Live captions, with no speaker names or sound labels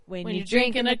When you're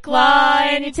drinking a claw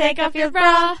and you take off your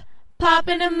bra, pop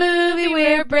in a movie,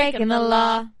 we're breaking the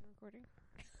law.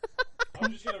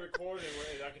 I'm just going to record and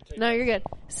wait. I can take No, you're good.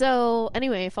 So,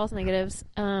 anyway, false negatives.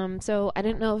 So, I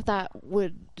didn't know if that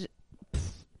would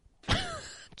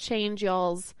change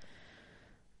y'all's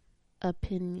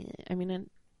opinion. I mean,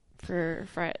 for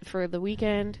the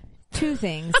weekend. 2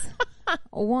 things.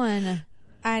 1,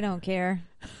 I don't care.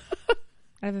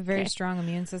 I have a very strong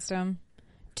immune system.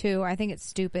 2, I think it's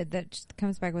stupid that just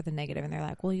comes back with a negative and they're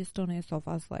like, well, you still need to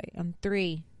self-isolate.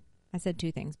 3, I said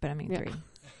 2 things, but I mean 3.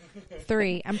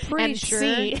 3, I'm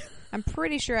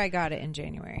pretty sure I got it in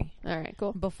January. All right,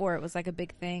 cool. Before it was like a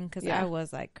big thing because I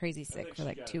was like crazy sick for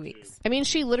like 2 weeks. I mean,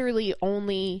 she literally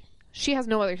she has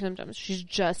no other symptoms. She's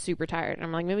just super tired.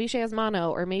 I'm like, maybe she has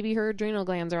mono, or maybe her adrenal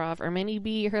glands are off, or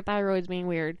maybe her thyroid's being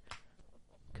weird.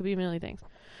 Could be a million things.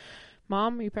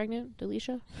 Mom, are you pregnant?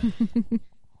 Delisha?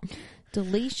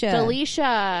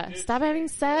 Delisha, stop having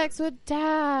sex with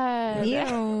Dad.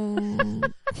 Ew.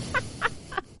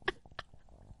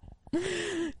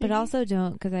 But also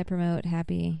don't, because I promote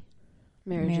happy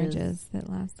marriages that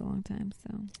last a long time.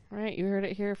 So, all right, you heard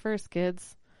it here first,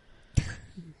 kids.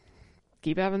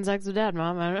 Keep having sex with Dad,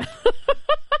 Mom.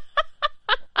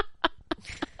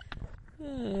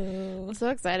 I'm so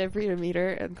excited for you to meet her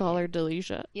and call her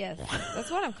Delisha. Yes,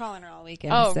 that's what I'm calling her all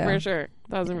weekend. Oh, so. for sure,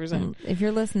 1000%. If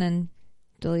you're listening,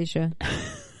 Delisha,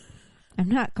 I'm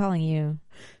not calling you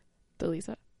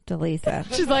Delisa.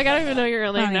 She's like, I don't even know your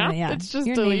real name now. Yeah. It's just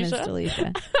your Delisha. name is Delisha.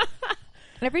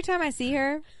 And every time I see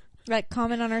her, like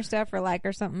comment on her stuff or like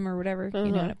or something or whatever,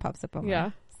 you know, and it pops up on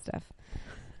my stuff.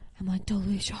 I'm like,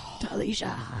 Delisha.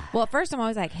 Well, at first I'm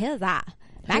always like, who's that?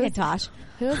 Macintosh.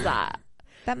 Who's that?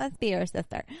 That must be your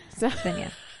sister. So, then,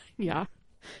 yeah. Yeah.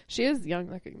 She is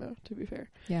young looking, though, to be fair.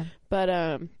 Yeah. But,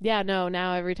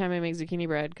 now every time I make zucchini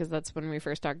bread, because that's when we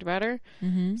first talked about her.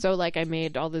 Mm-hmm. So, like, I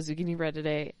made all the zucchini bread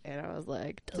today, and I was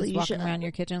like, Delisha. Just walking around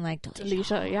your kitchen like,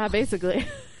 Delisha. Yeah, basically.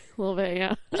 A little bit,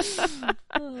 yeah.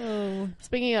 Oh.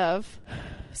 Speaking of,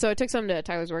 so I took some to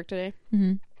Tyler's work today.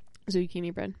 Mm-hmm.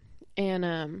 Zucchini bread.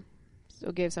 And,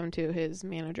 so gave some to his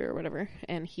manager or whatever.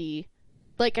 And he,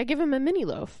 I give him a mini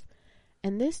loaf.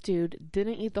 And this dude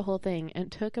didn't eat the whole thing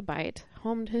and took a bite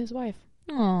home to his wife.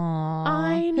 Aww.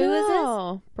 I know. Who is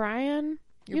this? Brian.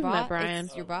 You've met Brian.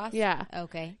 It's your boss? Yeah.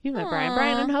 Okay. You've met Brian.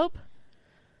 Brian and Hope.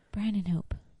 Brian and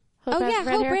Hope. Hope Hope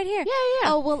right here. Yeah.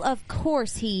 Oh, well, of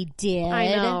course he did.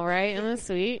 I know, right? Isn't that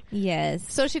sweet? Yes.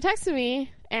 So she texted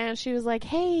me and she was like,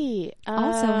 hey.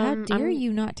 Also, how dare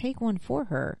you not take one for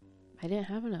her? I didn't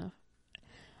have enough.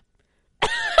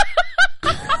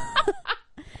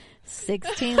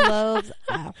 16 loaves.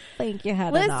 I think you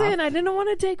had enough. Listen, I didn't want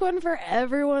to take one for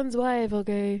everyone's wife,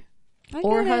 okay?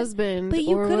 Or husband, but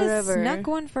you or could have whatever. snuck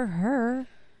one for her.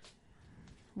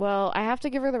 Well, I have to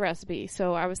give her the recipe.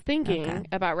 So I was thinking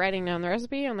about writing down the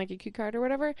recipe on like a cue card or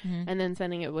whatever, and then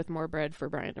sending it with more bread for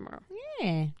Brian tomorrow.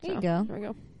 Yeah, there you go. There we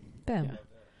go. Boom.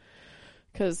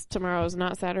 Because tomorrow is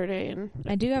not Saturday, and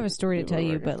I do have a story to tell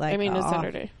you, but like, I mean, it's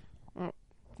Saturday. Oh,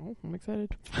 I'm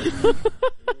excited.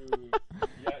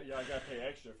 Yeah, I got to pay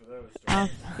extra for those.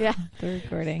 Yeah, the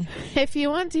recording. If you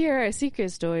want to hear our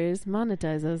secret stories,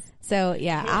 monetize us. So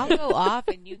yeah, I'll go off,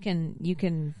 and you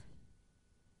can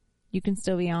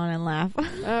still be on and laugh. All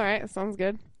right, sounds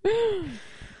good. I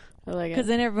like it. Because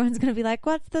then everyone's gonna be like,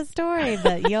 "What's the story?"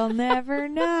 But you'll never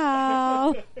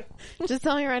know. Just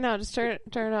tell me right now. Just turn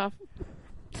it off.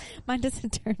 Mine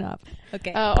doesn't turn off.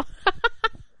 Okay. Oh.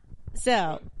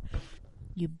 So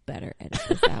you better edit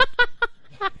this out.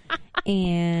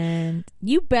 And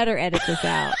you better edit this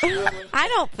out. I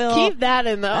don't feel... Keep that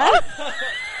in, though. Yeah,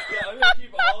 I'm going to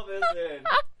keep all this in.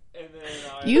 And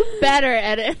then you better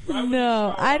edit.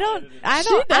 No, I don't.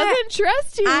 She doesn't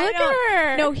trust you. Look at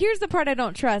her. No, here's the part I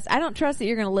don't trust. I don't trust that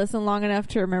you're going to listen long enough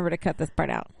to remember to cut this part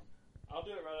out. I'll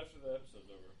do it right after the episode's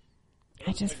over.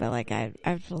 I just feel like I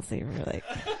feel super like...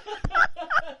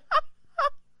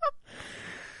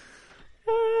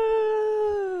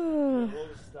 We'll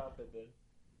just stop it then.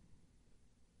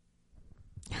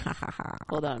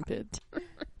 Hold on, Pid.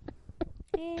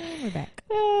 And we're back.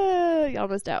 Y'all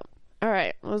missed out. All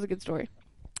right. That was a good story.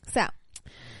 So,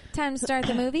 time to start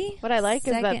the movie. What I like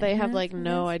is that they have like half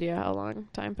no idea how long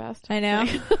time passed. I know.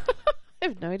 I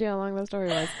have no idea how long that story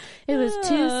was. It was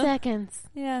 2 seconds.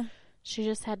 Yeah. She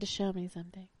just had to show me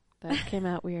something. That came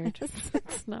out weird.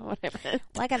 That's not what I meant.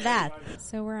 Look at that.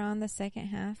 So we're on the second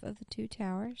half of the Two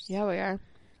Towers. Yeah, we are.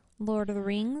 Lord of the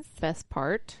Rings. Best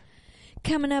part.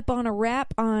 Coming up on a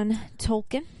wrap on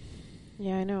Tolkien.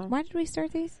 Yeah, I know. Why did we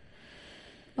start these?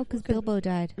 Oh, because Bilbo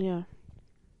died. Yeah.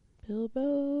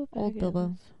 Bilbo. Old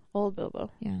Bilbo. Old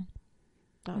Bilbo. Yeah.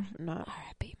 Not.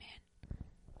 R.I.P. man.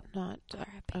 Not.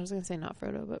 I was gonna say not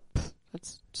Frodo, but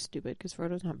that's stupid because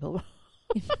Frodo's not Bilbo.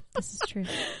 This is true.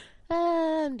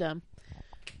 I'm dumb.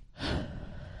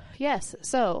 Yes.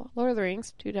 So, Lord of the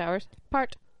Rings, Two Towers,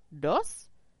 Part 2.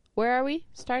 Where are we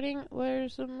starting?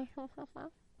 What's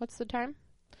the time?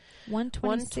 1:26:31.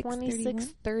 1:26:31. I think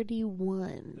it's 30. And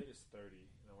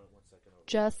I went 1 second over.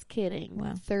 Just kidding.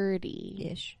 Wow. 30.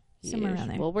 Ish. Somewhere around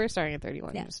there. Well, we're starting at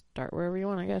 31. Yeah. Just start wherever you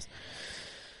want, I guess.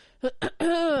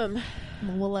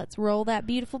 Well, let's roll that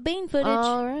beautiful bean footage.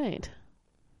 All right.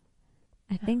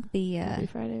 I think the Happy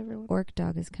Friday, everyone. orc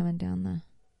dog is coming down the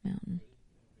mountain.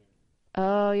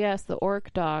 Oh, yes, the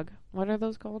orc dog. What are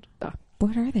those called?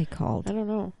 What are they called? I don't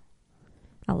know.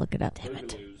 I'll look it up.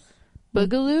 Boogaloo's.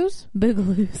 Boogaloos?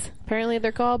 Boogaloos. Apparently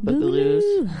they're called boogaloos.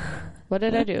 Boogaloo. What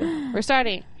did I do? We're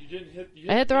starting. You didn't hit.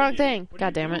 I hit the wrong you- thing. what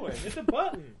are God you damn it. doing? Hit the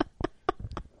button.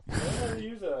 I don't know how to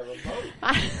use a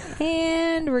remote.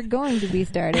 And we're going to be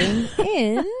starting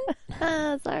in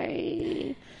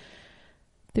Sorry.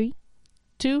 3,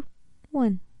 2,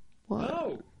 1. 1.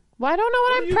 No, Well, I don't know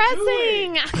What what, are I'm you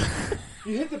pressing.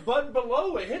 you hit the button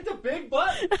below it. Hit the big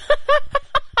button.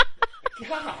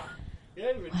 God, you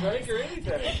haven't even drank or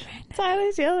anything.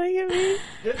 Tyler's yelling at me.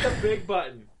 Hit the big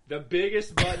button. The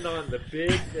biggest button on the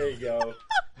big. There you go.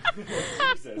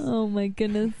 Jesus. Oh my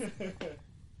goodness.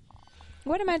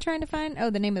 What am I trying to find?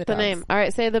 Oh, the name of the The dogs. name. All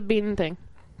right, say the bean thing.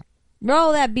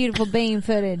 Roll that beautiful bean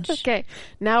footage. Okay,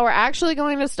 now we're actually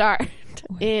going to start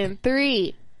in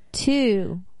 3,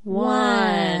 2, 1.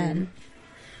 1.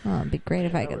 Oh, it'd be great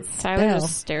if I could Tyler spell.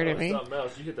 just stared at me. Something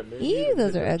else. You hit the menu. Ew,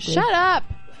 those are ugly. Shut up!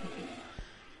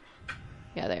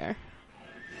 Yeah, they are.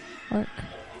 Orc.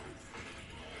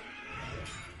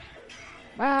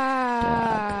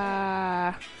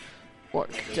 Ah, orc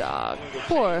dog.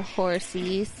 Poor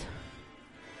horsies.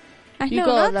 I You know,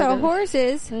 go, not the Logan.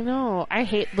 horses. I know. I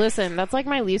hate. Listen, that's like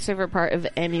my least favorite part of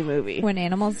any movie. When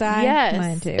animals die? Yes,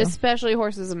 Mine too. especially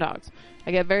horses and dogs.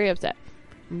 I get very upset.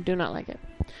 Do not like it.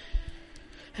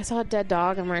 I saw a dead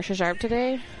dog on Marsha Sharp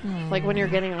today. Like when you're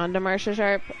getting onto Marsha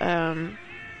Sharp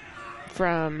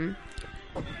from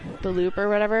the Loop or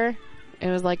whatever. It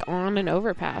was like on an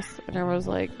overpass, and I was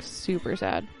like super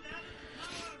sad.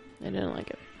 I didn't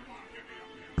like it.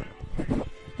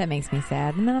 That makes me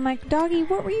sad. And then I'm like, doggy,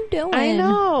 what were you doing? I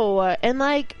know, and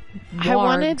like I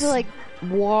wanted to Wargs. like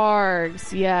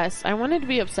wargs. Yes, I wanted to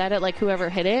be upset at like whoever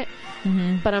hit it,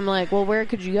 Mm-hmm. but I'm like, well, where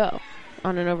could you go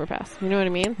on an overpass? You know what I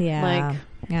mean? Yeah. Like,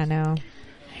 I know.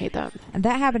 I hate that.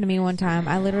 That happened to me one time.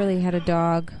 I literally had a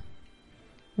dog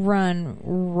run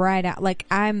right out. Like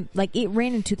it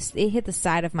ran into, it hit the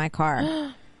side of my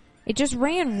car. It just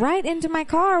ran right into my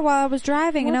car while I was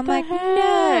driving. What and I'm the like, heck?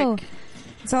 no.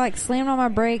 So I like slammed on my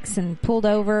brakes and pulled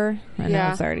over. And Yeah. I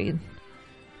was already,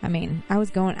 I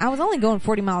was only going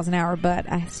 40 miles an hour,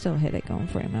 but I still hit it going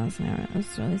 40 miles an hour. It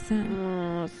was really sad.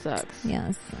 Oh, it sucks.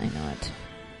 Yes, I know it.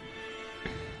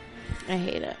 I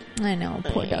hate it. I know.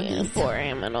 Poor I doggies. Poor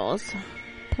animals.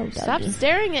 Poor doggies. Stop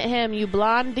staring at him, you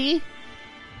blondie.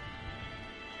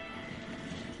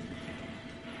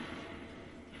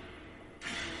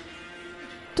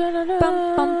 Bum,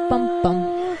 bum, bum,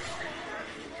 bum.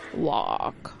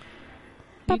 Walk.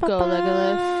 You go,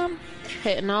 Legolas.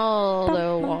 Hitting all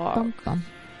the walk. Bum, bum.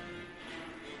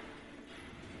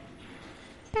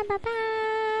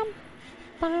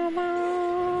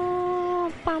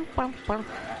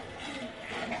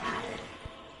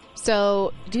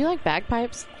 So, do you like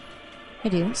bagpipes? I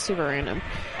do. Super random.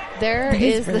 There It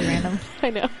is is really random. I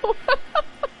know.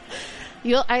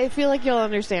 I feel like you'll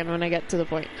understand when I get to the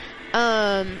point.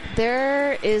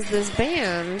 There is this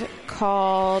band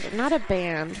called, not a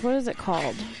band, what is it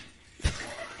called?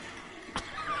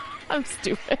 I'm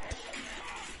stupid.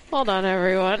 Hold on,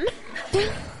 everyone.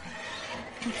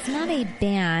 It's not a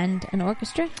band, an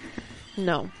orchestra.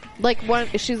 No. Like one,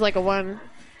 she's like a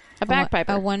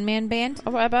bagpiper. A one-man band. She's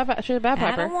a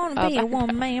bagpiper. I don't want to be a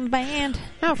one-man band.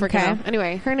 Oh, freaking Okay. hell.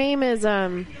 Anyway, her name is,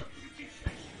 That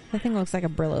thing looks like a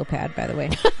Brillo pad, by the way.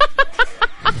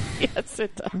 yes,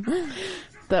 it does.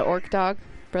 The orc dog,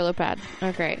 Brillo pad.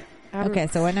 Okay. Okay,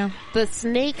 so what now? The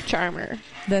Snake Charmer.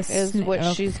 This Is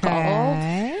what she's called.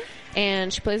 Okay.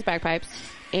 And she plays bagpipes.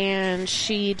 And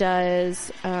she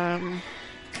does,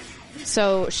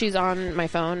 so she's on my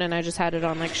phone, and I just had it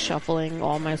on, like, shuffling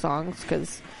all my songs,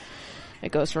 because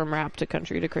it goes from rap to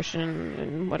country to Christian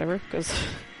and whatever, because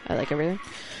I like everything.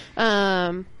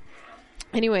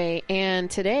 Anyway, and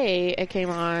today it came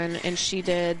on, and she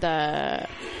did the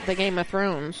Game of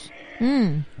Thrones.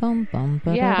 Bum, bum, bum,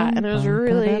 Yeah, bum, and it was bum,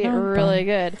 really, bum, bum, really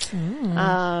bum.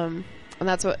 good. And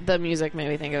that's what the music made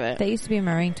me think of it. That used to be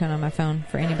my ringtone on my phone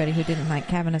for anybody who didn't like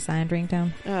having a signed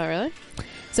ringtone. Oh, really?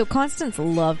 So Constance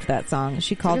loved that song.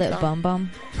 She called good it song. Bum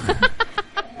Bum.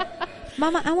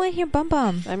 Mama, I want to hear Bum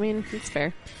Bum. I mean, it's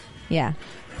fair. Yeah.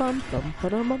 Bum, bum,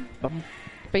 ba-dum, bum, bum.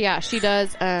 But yeah, she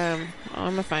does. I'm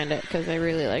gonna find it because I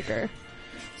really like her.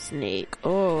 Snake.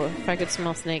 Oh, if I could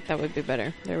smell snake, that would be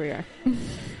better. There we are.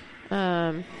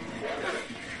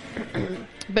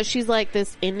 But she's like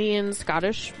this Indian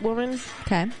Scottish woman,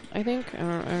 Okay. I think. I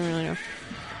don't really know.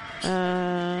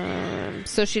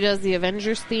 So she does the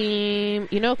Avengers theme.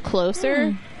 You know,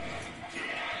 Closer.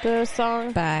 The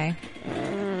song. Bye.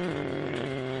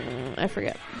 I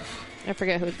forget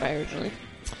who it's by originally.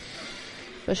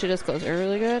 But she does Closer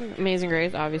really good. Amazing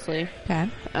Grace, obviously. Okay.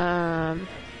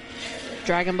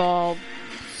 Dragon Ball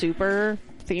Super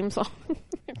theme song.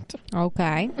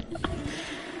 Okay.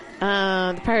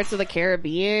 The Pirates of the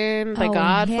Caribbean, The Oh,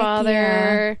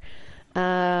 Godfather,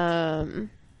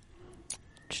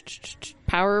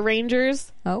 Power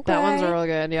Rangers. Okay. That one's real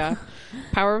good, yeah.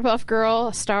 Powerpuff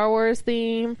Girl, Star Wars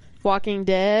theme, Walking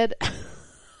Dead.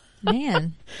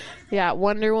 Man. Yeah,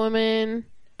 Wonder Woman,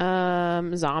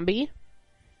 Zombie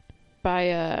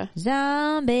by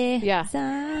Zombie. Yeah.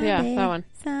 Zombie. Yeah, that one.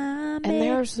 Zombie. And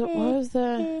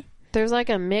there's like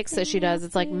a mix that she does.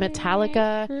 It's like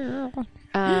Metallica,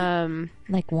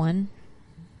 Like one.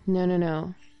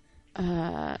 no.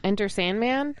 Enter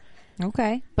Sandman.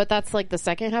 Okay. But that's like the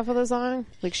second half of the song.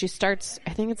 Like she starts,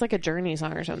 I think it's like a Journey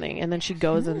song or something, and then she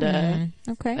goes into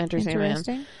Okay. Enter Sandman.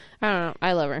 Interesting. I don't know.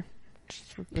 I love her.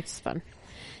 It's fun.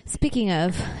 Speaking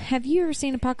of, have you ever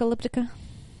seen Apocalyptica?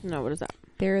 No, what is that?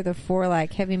 They're the four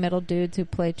like heavy metal dudes who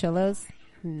play cellos.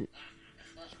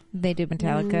 They do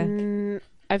Metallica.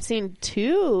 I've seen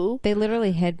two. They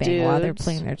literally headbang while they're Dudes.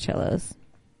 playing their cellos.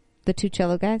 The two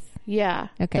cello guys? Yeah.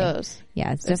 Okay. Those.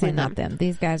 Yeah, it's I've definitely seen not them.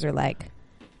 These guys are like,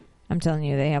 I'm telling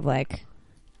you, they have like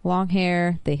long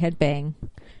hair. They headbang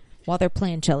while they're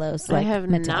playing cellos. Like I have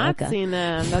Metallica. not seen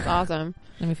them. That's awesome.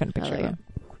 Let me find a picture like of them.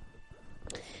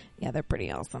 Yeah, they're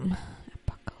pretty awesome.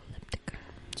 Apocalyptica.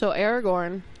 So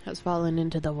Aragorn has fallen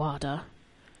into the water,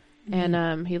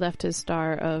 and he left his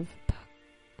star of.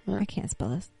 I can't spell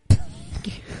this.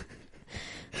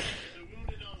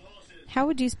 How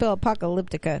would you spell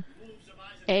Apocalyptica?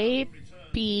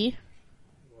 A-P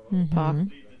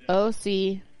Mhm.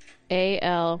 OCALYPTICA.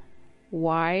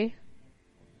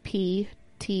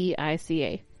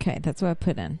 Okay, that's what I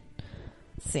put in.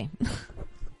 Let's see.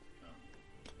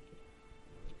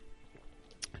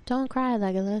 Don't cry,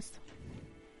 Legolas.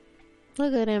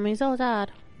 Look at him, he's so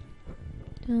sad.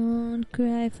 Don't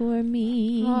cry for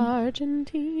me.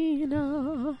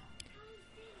 Argentina.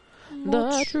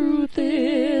 The truth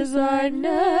is I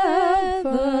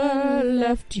never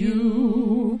left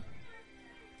you.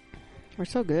 We're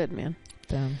so good, man.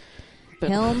 Boom.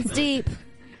 Boom. Helm's Deep.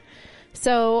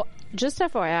 So, just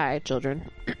FYI, children,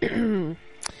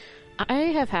 I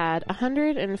have had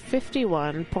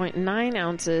 151.9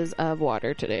 ounces of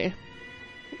water today.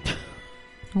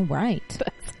 All right.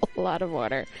 That's a lot of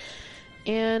water.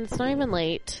 And it's not even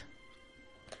late.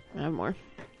 I have more.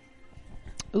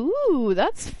 Ooh,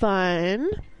 that's fun.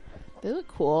 They look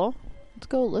cool.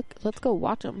 Let's go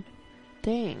watch them.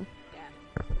 Dang.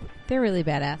 They're really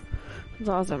badass. That's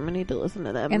awesome. I need to listen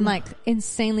to them. And like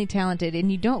insanely talented.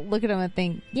 And you don't look at them and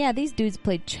think, yeah, these dudes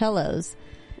played cellos,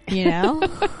 you know?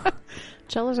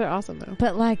 Cellos are awesome, though.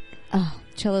 But like, oh,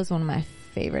 cello's one of my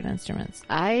favorite instruments.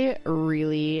 I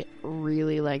really,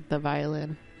 really like the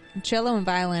violin. Cello and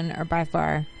violin are by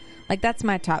far, like that's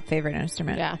my top favorite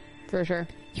instrument. Yeah, for sure.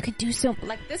 You can do so,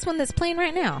 like this one that's playing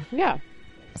right now. Yeah.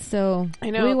 So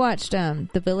I know. we watched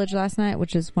The Village last night,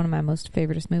 which is one of my most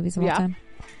favoriteest movies of all time.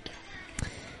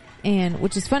 And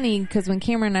which is funny because when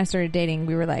Cameron and I started dating,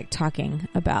 we were like talking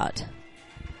about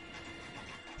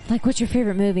like, what's your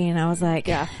favorite movie? And I was like,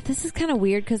 Yeah. this is kind of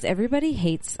weird because everybody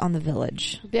hates On the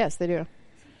Village. Yes, they do.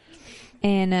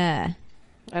 And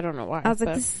I don't know why. I was like,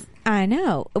 but- this, I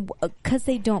know, because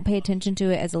they don't pay attention to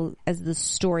it as the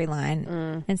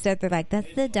storyline. Instead, they're like,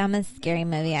 that's the dumbest scary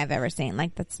movie I've ever seen.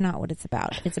 Like, that's not what it's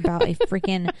about. It's about a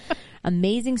freaking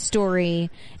amazing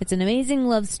story. It's an amazing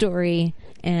love story.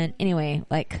 And anyway,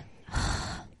 like,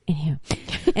 anywho.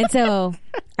 And so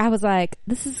I was like,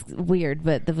 this is weird,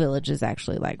 but The Village is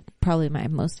actually like probably my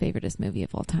most favoriteest movie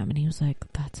of all time. And he was like,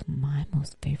 that's my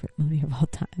most favorite movie of all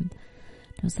time.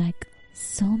 I was like,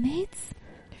 soulmates?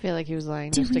 I feel like he was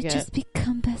lying Did just we to get just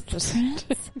become best friends?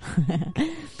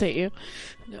 date you.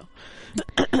 No.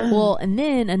 Well, and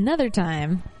then another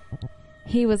time,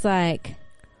 he was like,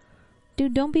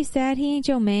 dude, don't be sad. He ain't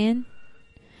your man.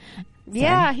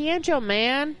 Yeah, he ain't your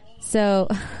man. So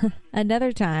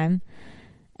another time,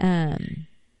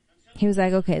 he was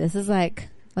like, okay, this is like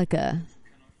a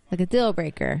deal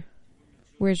breaker.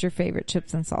 where's your favorite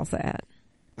chips and salsa at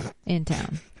in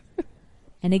town?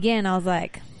 And again, I was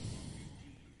like,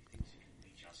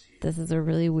 this is a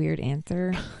really weird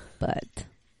answer, but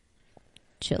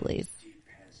Chili's.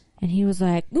 And he was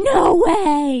like, no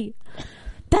way!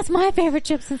 That's my favorite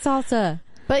chips and salsa.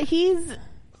 But he's...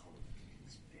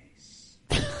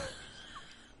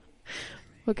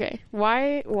 Okay.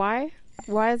 Why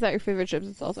is that your favorite chips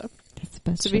and salsa? That's the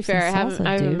best To be chips fair, and I haven't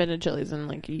salsa, been to Chili's in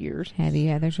like years. Have you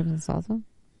had their chips and salsa?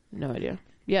 No idea.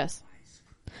 Yes.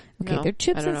 Okay, No, they're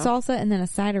chips I don't and know. salsa and then a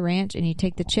side of ranch, and you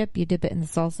take the chip, you dip it in the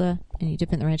salsa, and you dip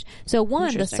it in the ranch. So one, the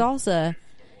Interesting. salsa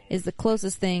is the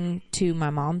closest thing to my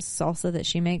mom's salsa that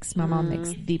she makes. My mom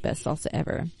makes the best salsa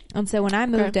ever. And so when I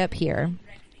moved up here,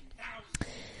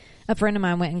 a friend of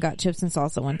mine went and got chips and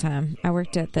salsa one time. I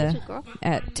worked at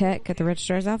at Tech at the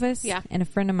registrar's office. Yeah. And a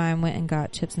friend of mine went and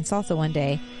got chips and salsa one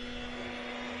day.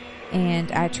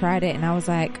 And I tried it and I was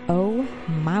like, oh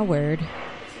my word,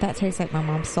 that tastes like my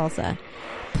mom's salsa.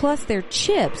 Plus their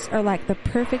chips are like the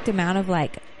perfect amount of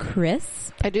like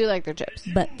crisp, I do like their chips.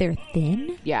 but they're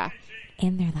thin Yeah.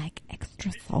 and they're like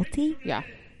extra salty. Yeah.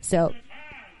 So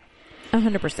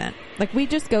 100%. Like we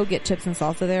just go get chips and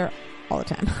salsa there all the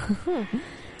time.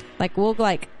 Like we'll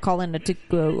like call in a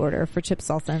to-go order for chips,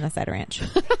 salsa, and a side of ranch.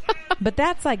 But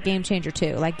that's like game changer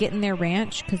too. Like getting their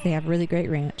ranch because they have really great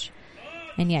ranch.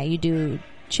 And yeah, you do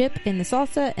chip in the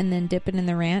salsa and then dip it in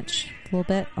the ranch a little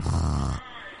bit. Oh,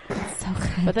 it's so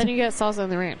good. But then you get salsa in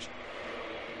the ranch.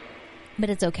 But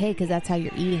it's okay because that's how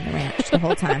you're eating the ranch the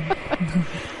whole time.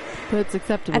 But it's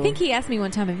acceptable. I think he asked me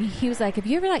one time, and he was like, have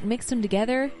you ever like mixed them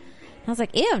together? And I was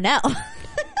like, ew, no.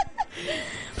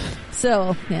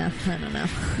 So, yeah, I don't know.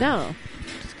 No.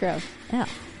 It's gross. Yeah.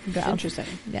 Gross. Interesting.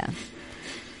 Yeah.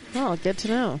 Well, good to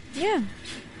know. Yeah. In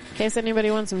case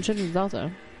anybody wants some chips and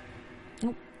salsa.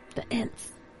 Oh, the ants.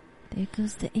 There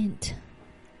goes the ant.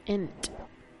 Ant.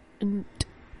 Is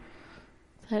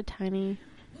that a tiny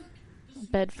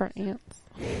bed for ants?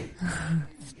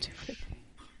 Stupid.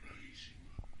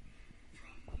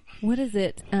 What is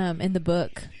it in the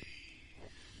book?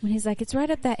 When he's like, it's right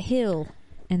up that hill.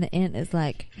 And the ant is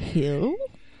like, hill?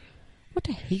 What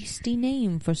a hasty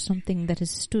name for something that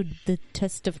has stood the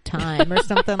test of time or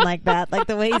something like that. Like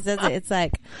the way he says it, it's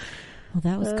like, well,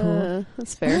 that was cool.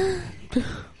 That's fair.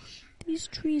 These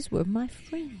trees were my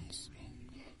friends.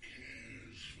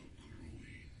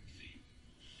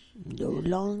 No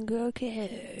longer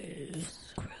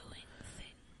cares. Growing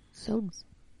thing. So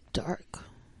dark.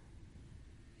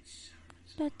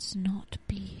 Let's not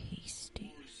be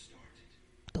hasty.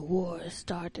 The war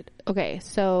started. Okay,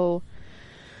 so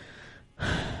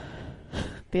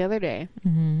the other day,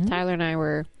 Mm-hmm. Tyler and I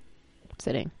were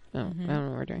sitting. I don't know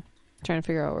what we're doing. Trying to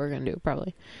figure out what we're going to do,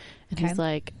 probably. And Okay. he's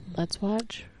like, let's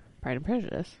watch Pride and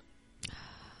Prejudice.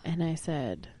 And I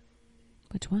said,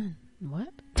 Which one? what?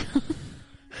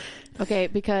 Okay,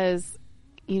 because,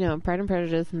 you know, Pride and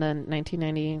Prejudice and the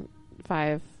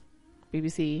 1995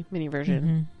 BBC mini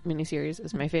version, miniseries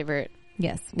is my favorite.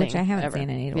 Yes, which Thing I haven't ever. seen.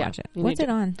 I need to Yeah, watch it. you What's need it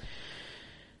on?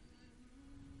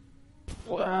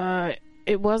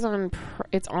 It was on,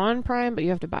 it's on Prime, but you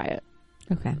have to buy it.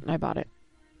 Okay. I bought it.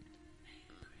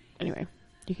 Anyway,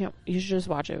 you should just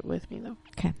watch it with me though.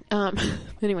 Okay.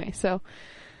 Anyway, so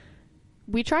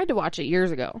we tried to watch it years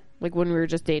ago, like when we were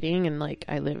just dating and like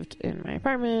I lived in my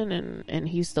apartment and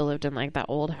he still lived in like that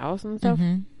old house and stuff.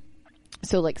 Mm-hmm.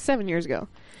 So like 7 years ago.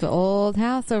 The old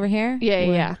house over here?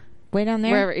 Yeah. Way down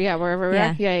there? Wherever we're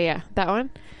at. Yeah. That one.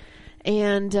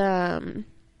 And,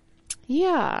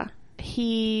 yeah,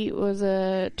 he was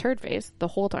a turd face the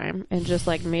whole time and just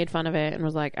like made fun of it and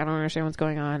was like, I don't understand what's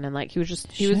going on. And like, he was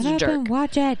Shut a up jerk. and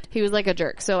watch it. He was like a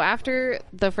jerk. So after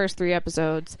the first 3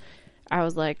 episodes, I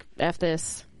was like, F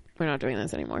this. We're not doing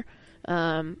this anymore.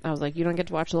 I was like, you don't get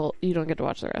to watch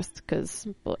the rest.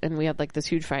 And we had like this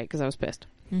huge fight because I was pissed.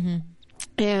 Mm-hmm.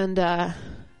 And,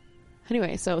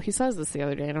 anyway, so he says this the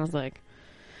other day and I was like,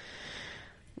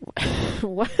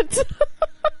 what?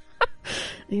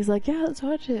 He's like, yeah, let's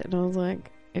watch it. And I was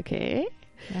like, okay.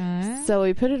 So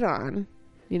we put it on,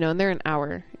 you know, and they're in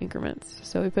hour increments.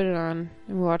 So we put it on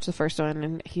and we watched the first one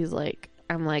and he's like,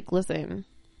 I'm like, listen,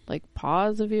 like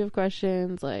pause if you have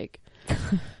questions. Like,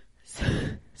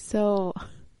 so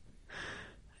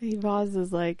he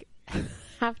pauses like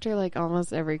after like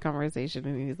almost every conversation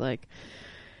and he's like,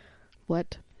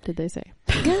 what did they say?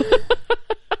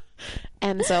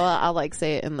 And so I'll like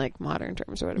say it in like modern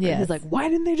terms or whatever. Yes. He's like, why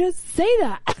didn't they just say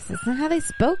that? That's not how they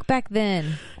spoke back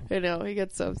then. I know, he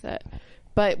gets so upset.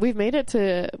 But we've made it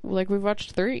to, like, we've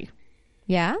watched 3.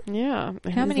 Yeah? Yeah.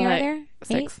 And How he's many like, are there?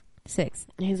 6. 6.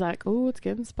 He's like, oh, it's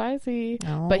getting spicy.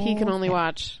 Oh, But he can only okay.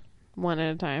 watch one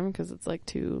at a time because it's like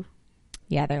 2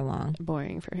 Yeah, they're long.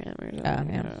 boring for him or something. Yeah.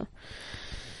 I don't know.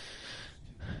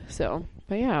 So,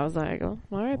 but yeah, I was like, oh,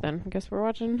 all right then. I guess we're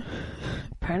watching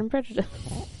Pride and Prejudice.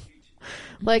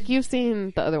 Like, you've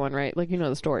seen the other one, right? Like, you know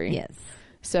the story. Yes.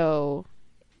 So,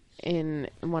 in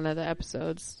one of the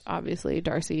episodes, obviously,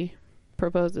 Darcy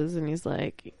proposes and he's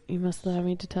like, you must allow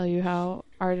me to tell you how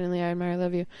ardently I admire and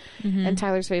love you. Mm-hmm. And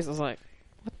Tyler's face was like,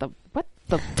 what the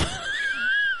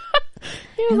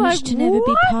he I was wish like, to never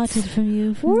be "What? parted from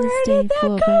you from Where this did day that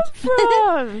forward. come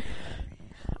from?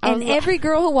 I And was like- every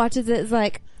girl who watches it is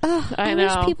like, oh, I I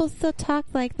wish know. people still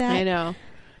talked like that. I know.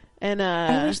 And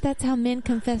I wish that's how men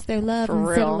confess their love For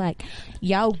instead real. of like,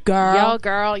 yo, girl. yo,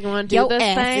 girl, you want to do Your this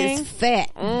ass thing? is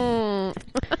fat. Mm.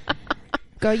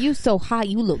 Girl, you so hot,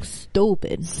 you look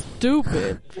stupid.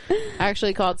 Stupid. I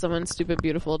actually called someone stupid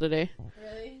beautiful today.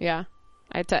 Really? Yeah.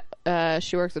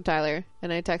 She works with Tyler,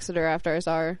 and I texted her after I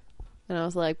saw her, and I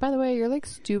was like, by the way, you're like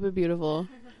stupid beautiful.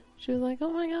 She was like, oh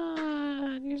my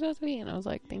god, you're so sweet. And I was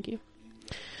like, thank you.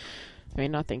 I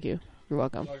mean, not thank you. You're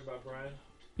welcome. Talking about Brian.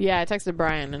 Yeah, I texted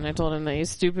Brian, and I told him that he's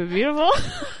stupid beautiful.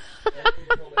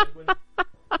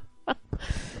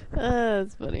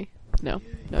 That's funny. No,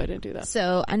 I didn't do that.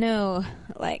 So I know,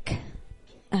 like,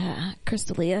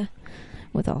 Crystalia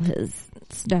with all his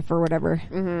stuff or whatever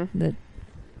Mm-hmm. that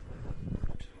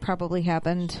probably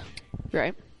happened.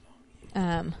 Right.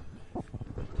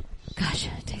 Gosh,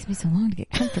 it takes me so long to get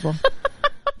comfortable.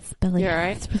 It's belly. You all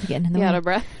right? It's really getting in the You way. out of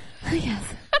breath? Yes.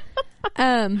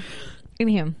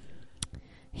 Anyhow,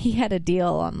 he had a deal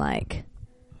on like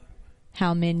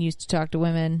how men used to talk to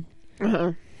women,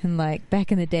 Uh-huh. and like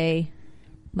back in the day,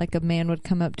 like a man would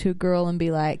come up to a girl and be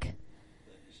like,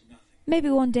 "Maybe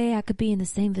one day I could be in the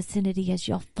same vicinity as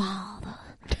your father.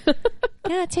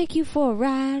 Can I take you for a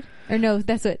ride?" Or no,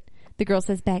 that's what the girl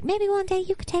says back. "Maybe one day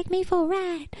you could take me for a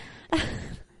ride.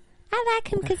 I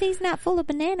like him because he's not full of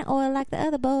banana oil like the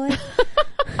other boys."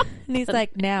 And he's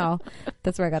like, now,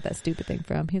 that's where I got that stupid thing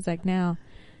from. He's like, now,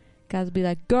 guys will be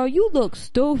like, "Girl, you look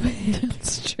stupid."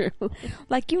 It's true.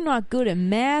 Like you not good at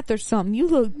math or something. You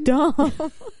look dumb.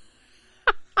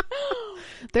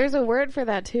 There's a word for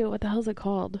that too. What the hell is it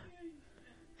called?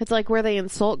 It's like where they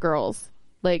insult girls,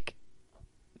 like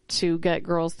to get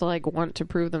girls to like want to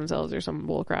prove themselves or some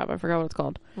bullcrap. I forgot what it's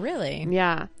called. Really?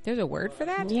 Yeah, There's a word for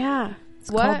that? yeah. It's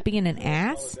called being an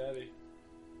ass. Oh, Daddy.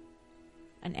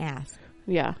 An ass.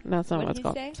 Yeah, that's not What what it's did he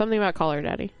called. say? Something about call her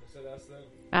daddy. I said that's them.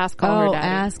 Ask call her Oh, daddy.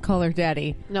 ass call her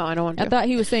daddy. No, I don't want to. I thought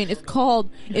he was saying it's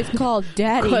called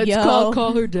daddy, it's yo. called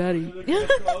call her daddy.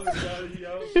 Call her daddy,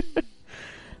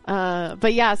 yo.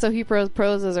 But yeah, so he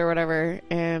proposes or whatever,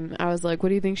 and I was like, "What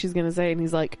do you think she's gonna say?" And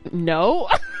he's like, "No."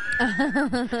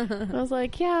 I was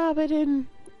like, "Yeah, but in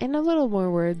a little more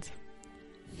words."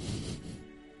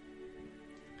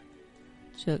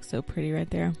 She looks so pretty right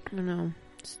there. I don't know,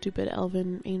 stupid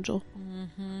elven angel,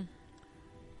 Mm-hmm.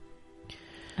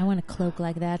 I want a cloak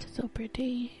like that. so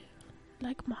pretty,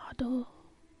 like model,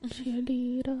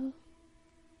 cheerleader.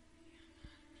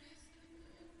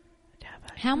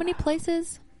 How many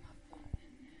places?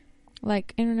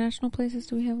 Like international places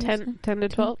do we have? 10 to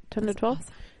 12, 10 to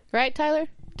 12, right, Tyler?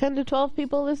 10 to 12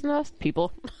 people listen to us.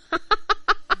 People,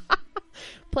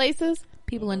 places.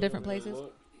 People in different places.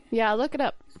 Yeah, look it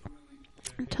up.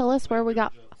 Tell us where we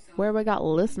got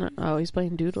listener. Oh, he's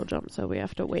playing Doodle Jump, so we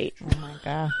have to wait. Oh my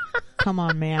god! Come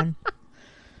on, man.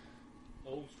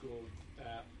 Old school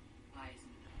app.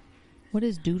 What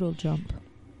is Doodle Jump?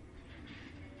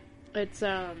 It's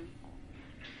I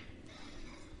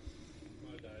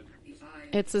died.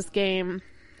 it's this game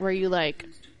where you like.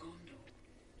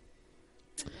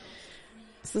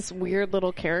 It's this weird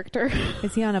little character.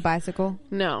 Is he on a bicycle?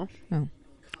 No. Oh,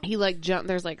 He like jump.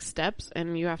 There's like steps,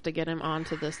 and you have to get him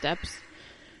onto the steps.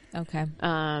 okay.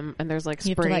 And there's like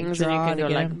You have to, like, springs, and you draw can to go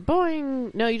get like him.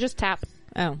 boing. No, you just tap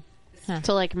Oh,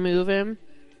 to like move him,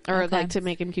 or Okay. like to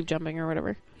make him keep jumping or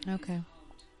whatever. okay.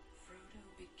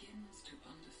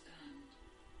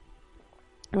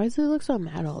 Why does he look so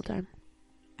mad all the time?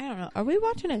 I don't know. Are we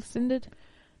watching extended?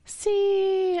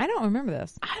 See, I don't remember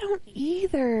this. I don't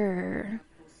either.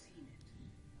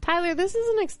 Tyler, this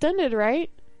isn't extended, right?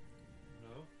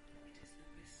 No.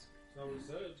 That's not what it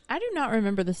said. I do not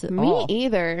remember this at Me all.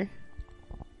 either.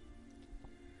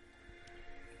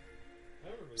 I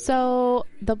don't remember So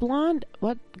the blonde,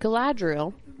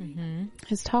 Galadriel Mm-hmm.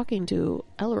 is talking to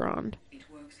Elrond.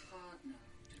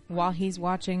 While he's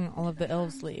watching all of the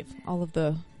elves leave, all of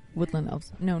the woodland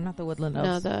elves. No, not the woodland No,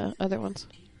 elves. the other ones.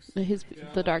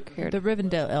 The dark haired. The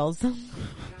Rivendell elves.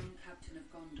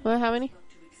 Well, how many?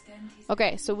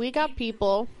 Okay, so we got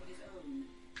people.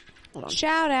 Hold on.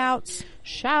 Shout outs.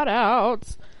 Shout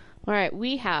outs. All right,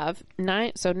 we have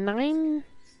 9. So 9.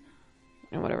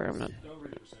 whatever. I'm not.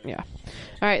 Yeah.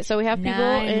 All right. So we have people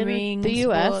 9 in rings the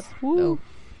U.S. full-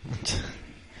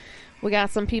 We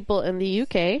got some people in the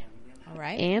U.K. All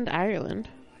right. and Ireland,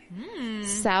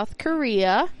 South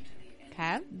Korea,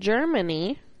 Okay.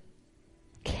 Germany,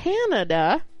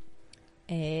 Canada,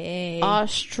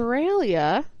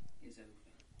 Australia,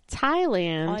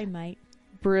 Thailand, mate.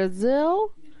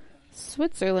 Brazil,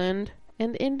 Switzerland,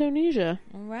 and Indonesia.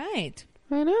 All right.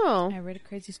 I know. I read a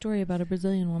crazy story about a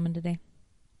Brazilian woman today.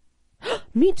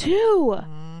 Me too.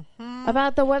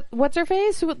 About the what's her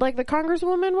face? Like the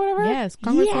congresswoman, whatever. Yes,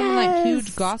 Congresswoman, like Yes.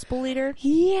 huge gospel leader.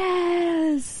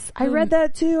 Yes, I Who- read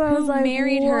that too. I was Who like,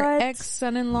 married her what?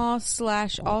 ex-son-in-law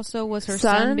 / also was her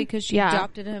Son? son because she Yeah.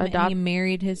 adopted him and he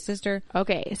married his sister.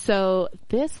 Okay, so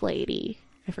this lady,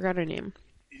 I forgot her name.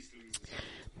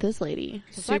 This lady,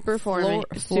 super formal,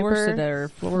 Florida or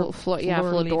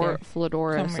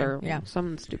Flodoris Somewhere, or yeah.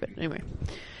 something stupid. Anyway,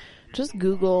 just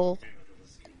Google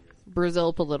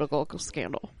Brazil political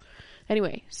scandal.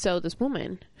 Anyway, so this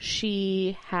woman,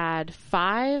 she had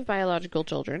 5 biological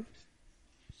children,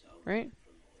 right?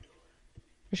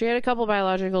 She had a couple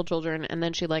biological children, and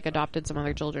then she like adopted some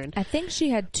other children. I think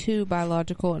she had 2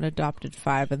 biological and adopted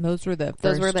 5, and those were the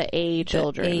Those first, were the A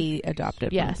children. A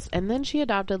adopted. Yes, and then she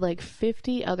adopted like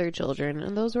 50 other children,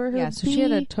 and those were her Yeah, so B. she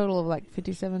had a total of like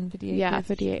 57, 58. yeah, kids.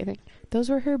 58, I think. Those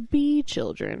were her B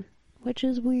children, which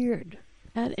is weird.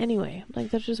 And anyway,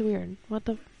 like that's just weird. What?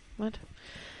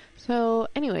 So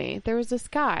anyway, there was this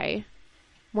guy,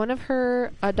 one of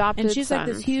her adopted And she's sons.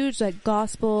 like this huge like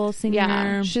gospel singer.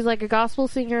 Yeah, she's like a gospel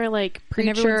singer, like and preacher.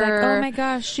 everyone's like, oh my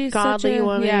gosh, she's godly such a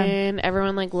woman. Yeah.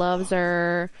 Everyone like loves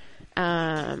her.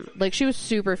 Like she was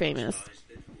super famous,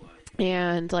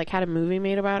 and like had a movie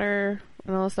made about her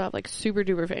and all this stuff. Like super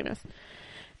duper famous.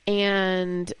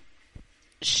 And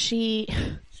she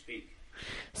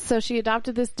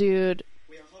adopted this dude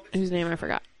whose name I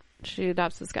forgot. She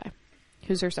adopts this guy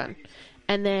who's her son,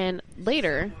 and then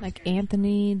later, Like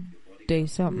Anthony Day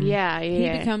something. yeah, He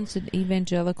becomes an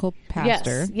evangelical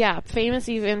pastor. Yes, yeah, famous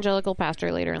evangelical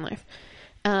pastor later in life.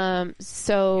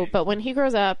 But when he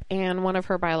grows up and one of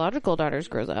her biological daughters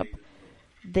grows up,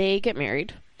 they get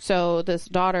married. So this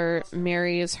daughter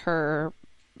marries her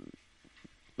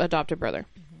adopted brother.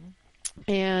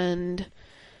 And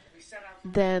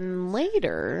then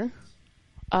later,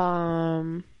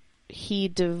 he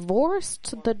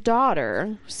divorced the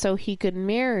daughter so he could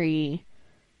marry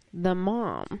the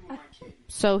mom.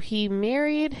 So he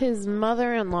married his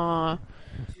mother-in-law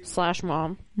 /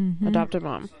 mom, adopted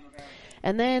mom.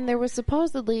 And then there was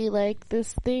supposedly like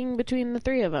this thing between the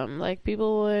 3 of them. Like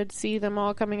people would see them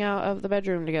all coming out of the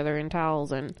bedroom together in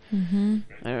towels, and I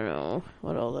don't know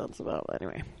what all that's about.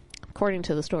 Anyway, according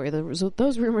to the story,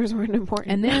 those rumors weren't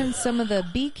important. And then some of the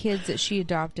B kids that she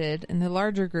adopted in the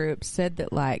larger group said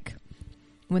that like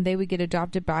when they would get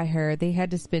adopted by her, they had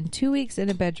to spend 2 weeks in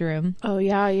a bedroom oh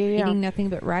yeah. eating nothing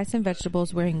but rice and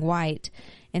vegetables, wearing white,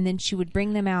 and then she would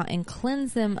bring them out and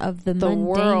cleanse them of the mundaneness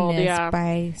world, yeah.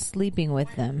 by sleeping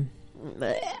with them.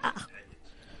 Blech.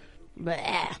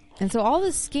 Blech. And so all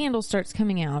this scandal starts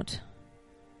coming out.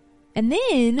 And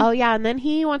then Oh yeah, and then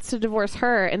he wants to divorce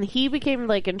her, and he became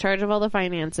like in charge of all the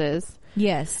finances.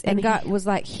 yes, and was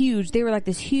like huge. They were like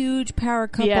this huge power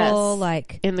couple. Yes.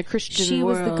 Like In the Christian she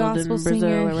was world the gospel in Brazil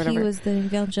singer, or whatever. he was the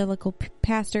evangelical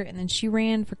pastor, and then she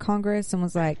ran for Congress and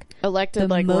was like elected the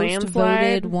like most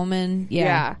landslide. voted woman.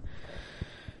 Yeah.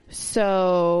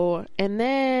 So, and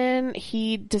then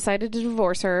he decided to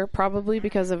divorce her, probably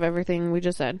because of everything we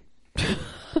just said.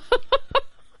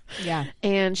 Yeah.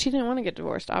 And she didn't want to get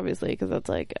divorced, obviously, because that's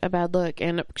like a bad look.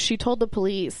 And she told the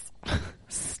police,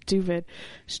 stupid,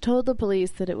 she told the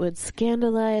police that it would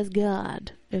scandalize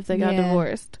God if they got Yeah.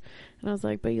 divorced. And I was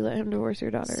like, but you let him divorce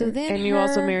your daughter. So then and you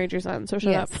also her- married your son, so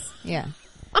shut Yes. up. Yeah.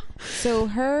 So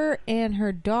her and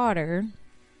her daughter,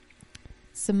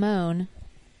 Simone,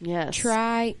 Yes.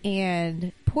 try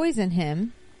and poison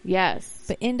him, Yes.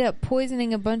 but end up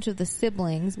poisoning a bunch of the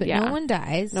siblings, but Yeah. no one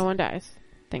dies. No one dies,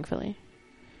 thankfully.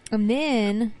 And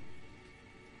then,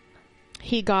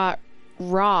 He got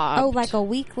robbed. like a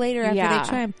week later after Yeah. they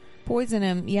try and poison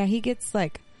him, yeah, he gets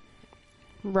like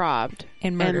robbed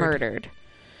and murdered. and murdered.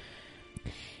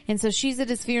 And so she's at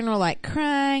his funeral, like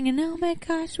crying, and oh my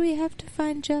gosh, we have to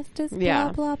find justice. Blah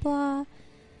Yeah. blah blah.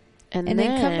 And And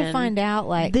then come to find out,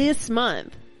 like this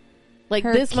month, like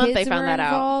her this month, kids they found were that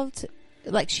out. involved.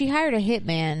 Like she hired a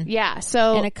hitman, Yeah.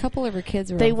 So and a couple of her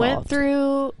kids were. they involved. went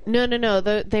through. No.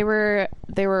 They were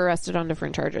arrested on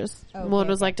different charges. Okay, One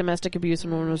was like domestic abuse,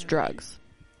 and one was drugs.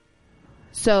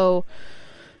 So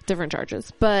different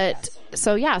charges. But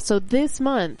so yeah, so this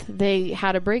month they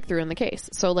had a breakthrough in the case.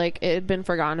 So like it had been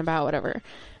forgotten about, whatever.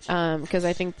 Because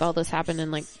I think all this happened in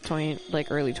like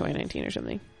early 2019 or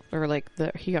something, or like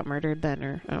he got murdered then,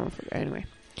 or I don't know. Anyway,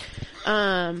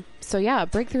 so yeah,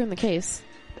 breakthrough in the case.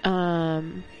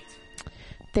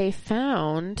 They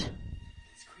found,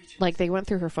 like, they went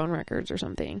through her phone records or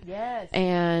something. Yes.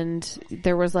 And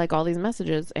there was like all these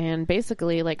messages, and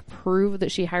basically like proved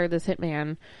that she hired this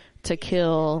hitman to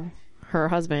kill her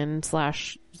husband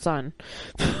 / son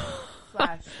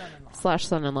 /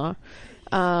 son-in-law.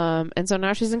 And so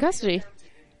now she's in custody.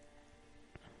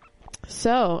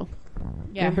 So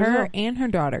Yeah, her and her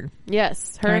daughter.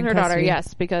 yes, her Are and in her daughter, custody.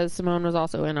 yes, because Simone was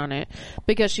also in on it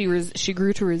because she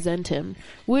grew to resent him,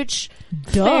 which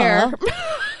fair.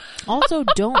 Also,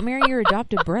 don't marry your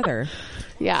adopted brother.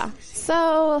 Yeah.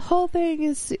 So the whole thing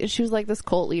is she was like this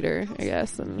cult leader, I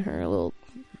guess, and her little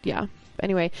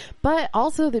Anyway, but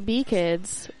also the B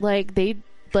kids, like the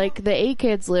A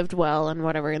kids lived well and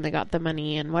whatever, and they got the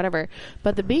money and whatever.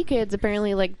 But the B kids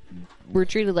apparently like were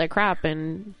treated like crap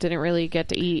and didn't really get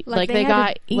to eat. Like they had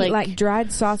got to eat like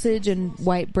dried sausage and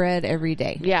white bread every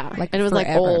day. yeah, like and it was like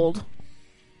forever. old.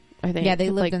 I think. Yeah, they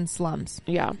lived like, in slums.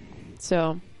 Yeah.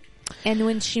 So. And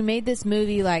when she made this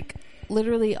movie, like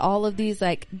literally all of these,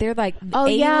 like they're like Oh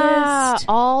A-list. yeah,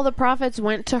 all the profits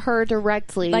went to her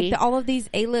directly. Like all of these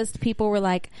A-list people were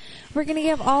like, "We're gonna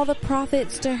give all the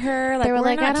profits to her." Like They were we're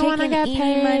like, not "I don't wanna taking get any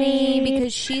paid." money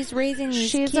because she's raising these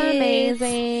She's kids.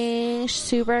 amazing,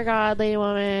 super godly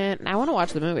woman. I want to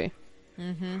watch the movie.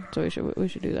 Mm-hmm. So we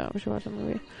should do that. We should watch the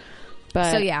movie.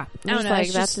 But So yeah, I don't it's know, like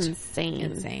it's that's just insane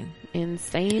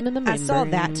in the membrane. I saw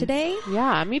that today.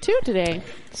 Yeah, me too today.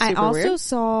 I Super also weird.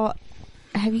 saw.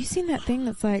 Have you seen that thing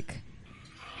that's like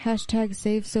hashtag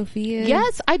Save Sophia?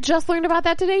 Yes, I just learned about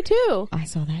that today too. I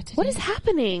saw that today. What is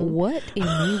happening? What in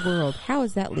the world? How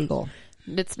is that legal?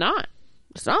 It's not.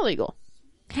 It's not legal.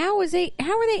 How were they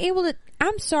able to?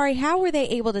 I'm sorry. How were they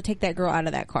able to take that girl out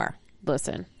of that car?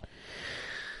 Listen.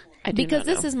 I do Because not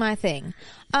this know. is my thing.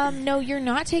 No, you're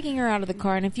not taking her out of the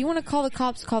car. And if you want to call the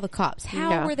cops, call the cops. How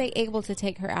Yeah. were they able to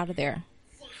take her out of there?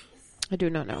 I do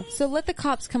not know. So let the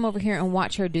cops come over here and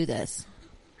watch her do this.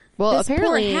 Well, This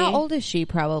apparently, how old is she?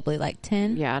 Probably like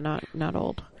 10. Yeah, not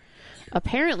old.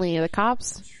 Apparently, the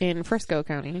cops in Frisco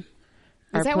County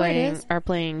are that where it playing is? are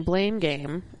playing blame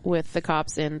game with the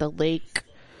cops in the Lake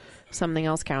something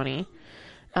else county,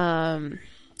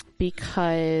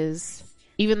 because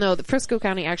even though the Frisco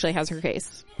County actually has her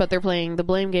case, but they're playing the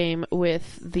blame game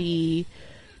with the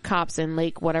cops in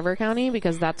Lake whatever county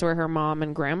because that's where her mom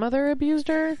and grandmother abused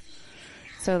her.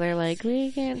 So they're like,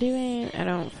 we can't do it. I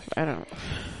don't know.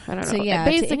 So yeah,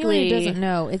 basically, to anyone who doesn't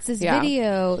know, it's this Yeah.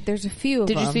 video. There's a few of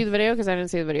did them. you see the video? Because I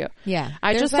didn't see the video. Yeah.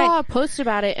 I There's just like, saw a post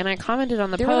about it and I commented on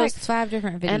the there were like post 5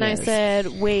 different videos. and I said,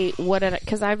 wait, what did I,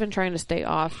 because I've been trying to stay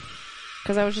off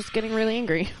because I was just getting really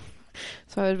angry.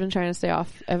 So I've been trying to stay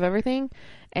off of everything.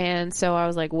 And so I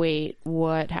was like, wait,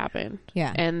 what happened?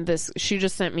 Yeah. And she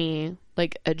just sent me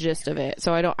like a gist of it.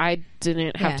 So I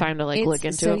didn't have Yeah. time to like It's- look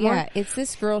into so it more. yeah, it's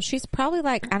this girl. She's probably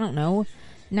like, I don't know,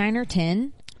 9 or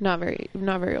 10. Not very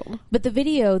old. But the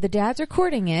video, the dad's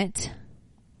recording it.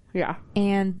 Yeah.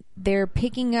 And they're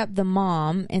picking up the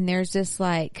mom, and there's this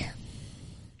like,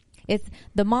 it's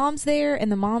the mom's there, and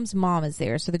the mom's mom is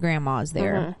there, so the grandma is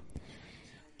there, Uh-huh.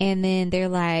 and then they're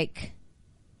like,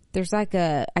 there's like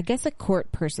I guess a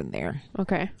court person there,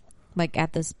 Okay. like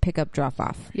at this pickup drop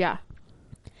off. Yeah.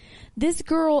 This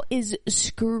girl is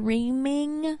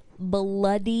screaming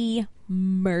bloody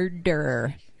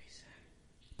murder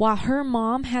while her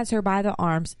mom has her by the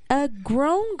arms. A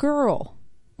grown girl.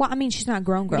 Well, I mean, she's not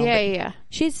grown, Yeah, but yeah.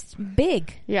 she's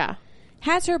big. Yeah.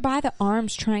 Has her by the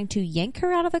arms trying to yank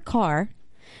her out of the car.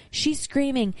 She's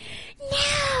screaming,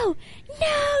 "No!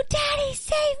 No! Daddy,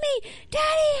 save me!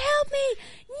 Daddy, help me!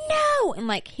 No!" And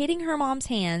like hitting her mom's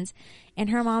hands. And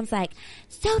her mom's like,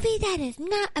 "Sophie, that is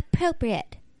not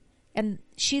appropriate." And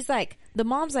she's like, the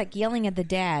mom's like yelling at the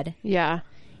dad, Yeah.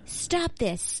 Stop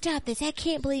this. I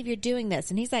can't believe you're doing this."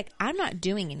 And he's like, "I'm not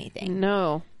doing anything."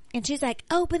 No. And she's like,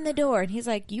 "Open the door." And he's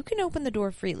like, "You can open the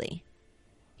door freely."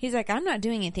 He's like, "I'm not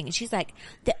doing anything." And she's like,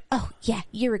 "Oh, yeah,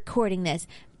 you're recording this.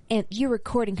 And you're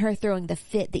recording her throwing the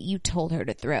fit that you told her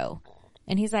to throw."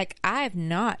 And he's like, "I have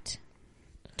not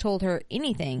told her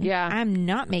anything. Yeah. I'm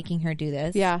not making her do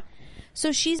this." Yeah.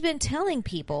 So she's been telling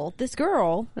people, this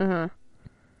girl Uh-huh.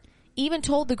 even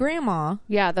told the grandma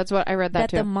Yeah, that's what I read that that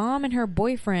too. the mom and her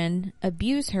boyfriend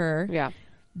abuse her, Yeah.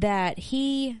 that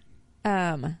he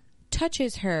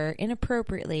touches her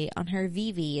inappropriately on her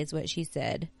VV is what she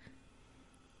said.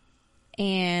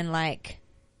 And like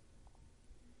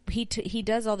he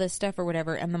does all this stuff or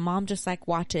whatever, and the mom just like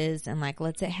watches and like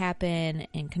lets it happen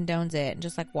and condones it and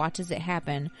just like watches it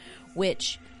happen,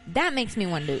 which that makes me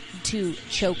want to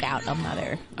choke out a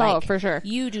mother. Oh, Like, for sure.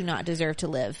 You do not deserve to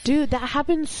live. Dude, that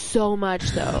happens so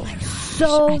much though. I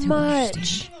So don't much.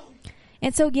 understand.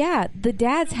 And so, yeah, the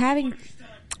dad's having,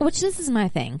 which this is my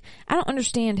thing. I don't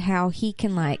understand how he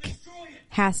can like,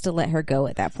 has to let her go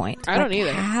at that point. I don't Like,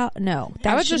 either. How? No.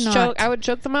 That I would should just not choke. I would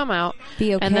choke the mom out,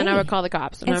 be okay. and then I would call the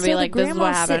cops, and And I'd so be like, the "This is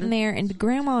what grandma's sitting happened." there, and the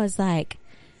grandma is like,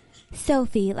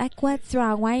 Sophie, like, what's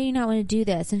wrong? Why do you not want to do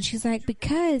this? And she's like,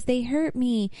 because they hurt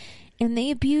me, and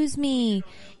they abuse me,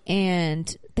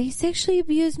 and they sexually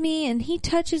abuse me, and he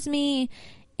touches me.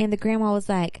 And the grandma was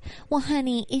like, well,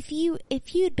 honey, if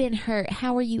you'd been hurt,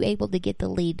 how were you able to get the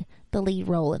lead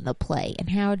role in the play?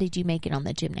 And how did you make it on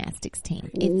the gymnastics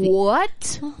team?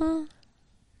 What? Uh-huh.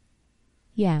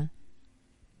 Yeah.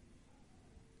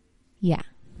 Yeah.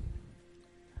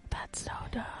 That's so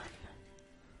dumb.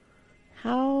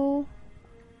 How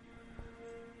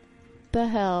the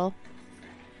hell?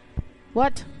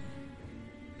 What?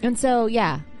 And so,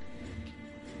 yeah.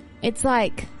 It's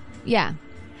like, yeah.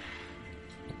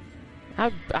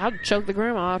 I'd choke the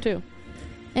grandma out too.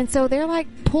 And so they're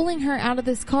like pulling her out of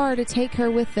this car to take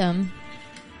her with them.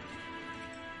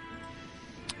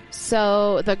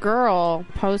 So the girl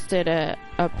posted when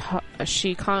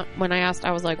I asked,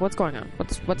 I was like, "What's going on?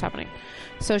 What's happening?"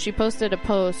 So she posted a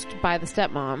post by the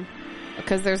stepmom,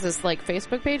 because there's this like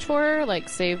Facebook page for her, like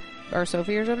Save Our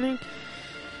Sophie or something.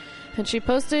 And she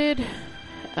posted,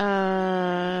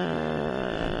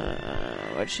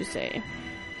 what'd she say?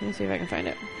 Let me see if I can find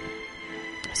it.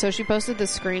 So she posted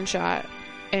this screenshot,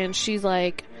 and she's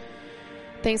like,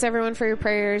 thanks everyone for your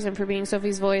prayers and for being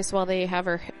Sophie's voice while they have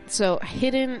her so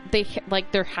hidden.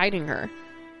 They're hiding her.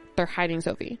 They're hiding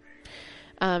Sophie.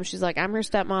 She's like, I'm her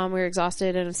stepmom. We're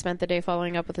exhausted and have spent the day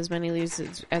following up with as many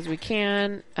leads as we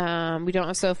can. We don't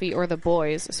have Sophie or the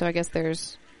boys, so I guess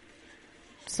there's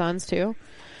sons too.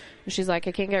 And she's like,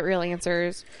 I can't get real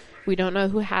answers. We don't know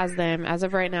who has them. As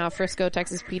of right now, Frisco,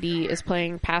 Texas PD is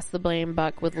playing Pass the Blame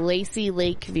buck with Lacey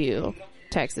Lakeview,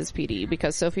 Texas PD,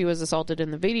 because Sophie was assaulted in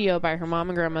the video by her mom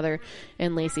and grandmother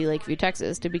in Lacey Lakeview,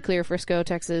 Texas. To be clear, Frisco,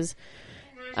 Texas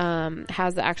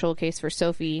has the actual case for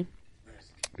Sophie.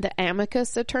 The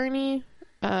amicus attorney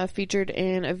featured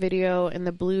in a video in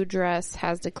the blue dress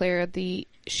has declared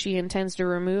she intends to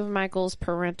remove Michael's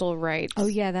parental rights. Oh,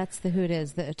 yeah, that's who it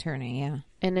is, the attorney, yeah.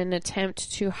 In an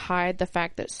attempt to hide the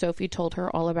fact that Sophie told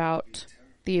her all about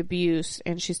the abuse,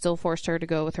 and she still forced her to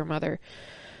go with her mother,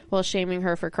 while shaming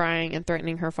her for crying and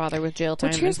threatening her father with jail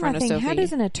time in front of Sophie. How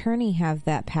does an attorney have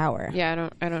that power? Yeah,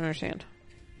 I don't understand.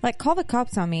 Like, call the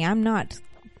cops on me. I'm not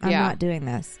doing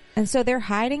this. And so they're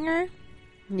hiding her?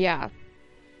 Yeah.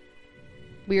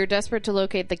 We are desperate to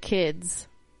locate the kids.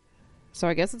 So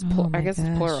I guess it's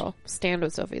it's plural. Stand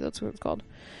with Sophie. That's what it's called.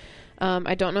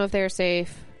 I don't know if they are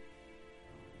safe.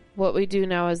 What we do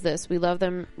know is this. We love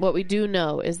them. What we do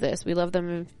know is this. We love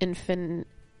them infinitely.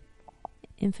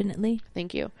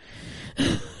 Thank you.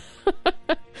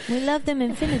 We love them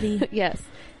infinity. Yes.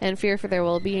 And fear for their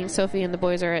well-being. Sophie and the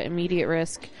boys are at immediate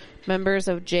risk. Members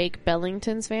of Jake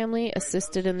Bellington's family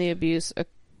assisted in the abuse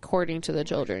according to the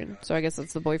children. So I guess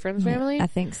that's the boyfriend's family? I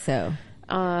think so.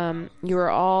 You are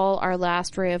all our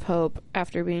last ray of hope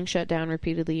after being shut down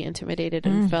repeatedly, intimidated,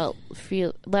 and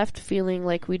left feeling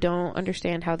like we don't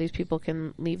understand how these people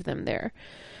can leave them there.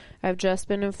 I've just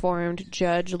been informed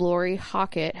Judge Lori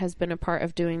Hockett has been a part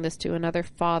of doing this to another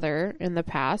father in the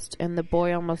past, and the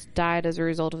boy almost died as a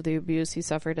result of the abuse he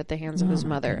suffered at the hands of his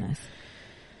mother. Goodness.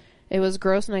 It was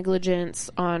gross negligence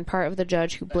on part of the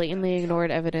judge who blatantly ignored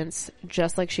evidence,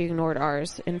 just like she ignored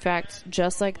ours. In fact,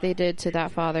 just like they did to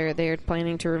that father, they are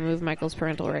planning to remove Michael's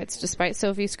parental rights, despite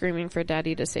Sophie screaming for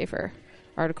daddy to save her.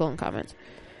 Article and comments.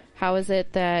 How is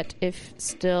it that if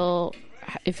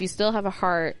you still have a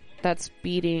heart that's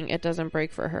beating, it doesn't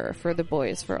break for her, for the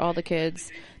boys, for all the kids?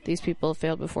 These people have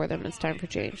failed before them. It's time for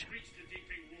change.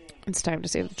 It's time to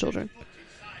save the children.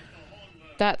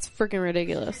 That's freaking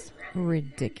ridiculous.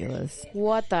 Ridiculous.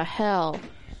 What the hell?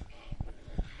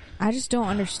 I just don't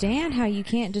understand how you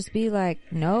can't just be like,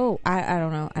 no, I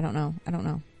don't know.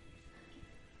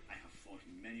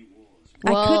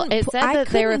 Well, it said that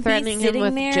they were threatening him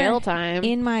with jail time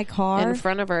in my car in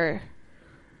front of her.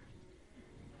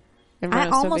 I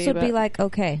almost would be like,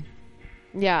 okay.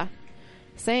 Yeah.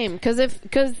 Same. Because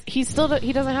he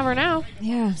doesn't have her now.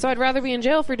 Yeah. So I'd rather be in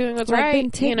jail for doing what's like, right. Then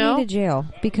take me to jail,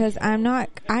 because I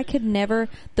could never,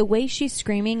 the way she's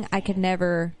screaming, I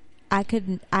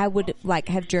would like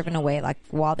have driven away like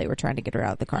while they were trying to get her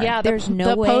out of the car. Yeah. There's no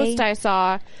the way. post I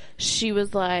saw, she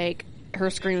was like, her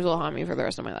screams will haunt me for the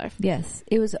rest of my life. Yes.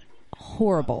 It was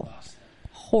horrible.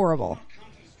 Horrible.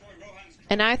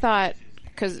 And I thought,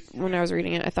 because when I was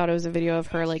reading it, I thought it was a video of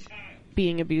her, like,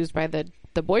 being abused by the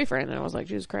boyfriend. And I was like,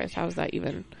 Jesus Christ, how is that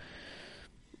even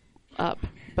up?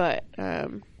 But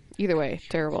either way,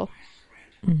 terrible.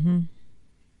 Mm-hmm.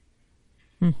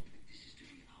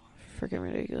 Freaking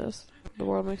ridiculous. The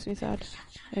world makes me sad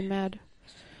and mad.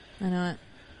 I know it.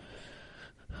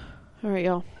 All right,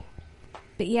 y'all.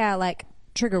 But yeah, like,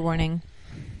 trigger warning.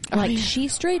 Like, she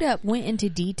straight up went into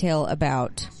detail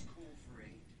about,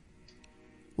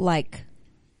 like,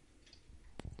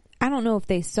 I don't know if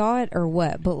they saw it or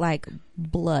what, but, like,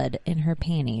 blood in her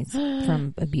panties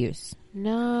from abuse.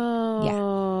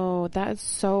 No. Yeah. That is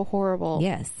so horrible.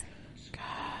 Yes.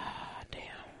 God damn.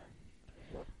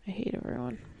 I hate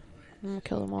everyone. I'm gonna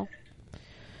kill them all. I'm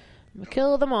gonna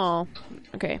kill them all.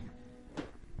 Okay.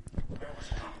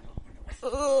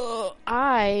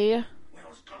 I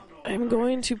am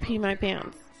going to pee my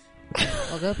pants.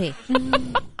 Well, go pee.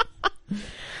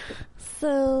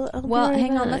 So, well,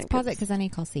 hang on. Let's pause it because I need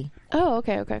to call C. Oh,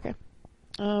 okay.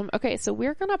 Okay, so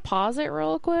we're gonna pause it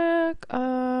real quick.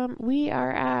 We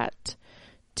are at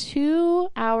 2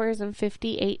 hours and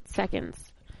 58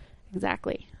 seconds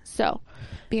exactly. So,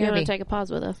 if you want to take a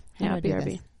pause with us? How do I do BRB.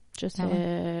 this? Just That one?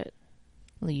 hit.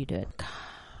 Will you do it?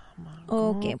 Come on.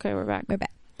 Okay. Okay, we're back. We're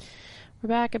back. We're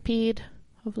back. I peed.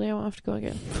 Hopefully, I won't have to go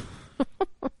again.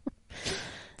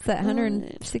 It's that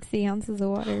 160 ounces of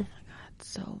water.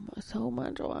 So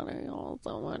much water, y'all.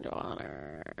 So much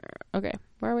water. Okay,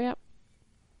 where are we at?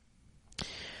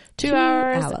 2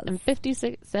 hours and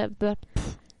 58 seconds.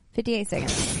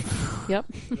 Yep.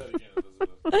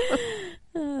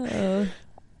 Oh.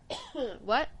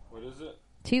 What? What is it?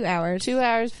 2 hours. 2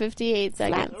 hours, 58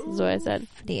 seconds is what I said.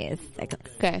 58 seconds.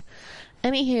 Okay.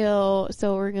 Anyhow,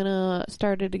 so we're gonna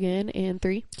start it again in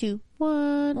 3, 2,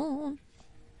 1. Oh.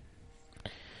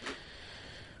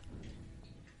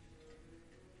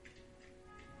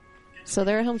 So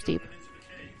they're at Helm's Deep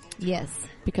Yes.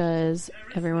 because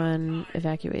everyone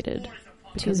evacuated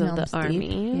because of the Helm's Deep.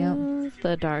 army. Yep.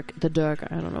 The dark.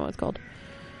 I don't know what it's called.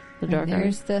 The dark And army.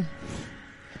 there's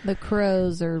the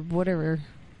crows or whatever.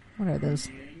 What are those?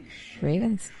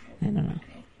 Ravens? I don't know.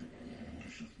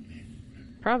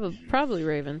 Probably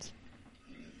ravens.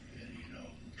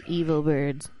 Evil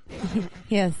birds.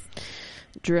 Yes.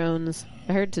 Drones.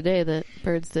 I heard today that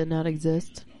birds did not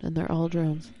exist, and they're all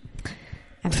drones.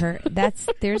 I've heard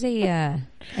there's a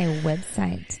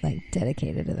website like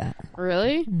dedicated to that.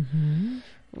 Really? Mm-hmm.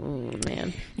 Oh,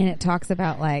 man. And it talks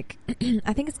about like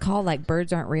I think it's called like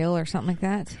Birds Aren't Real or something like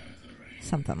that.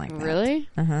 Something like that. Really?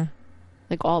 Uh-huh.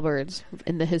 Like all birds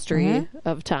in the history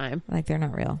of time. Like they're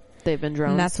not real. They've been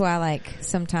drones. And that's why like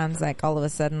sometimes like all of a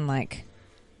sudden like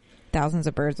thousands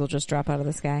of birds will just drop out of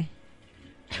the sky.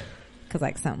 Cuz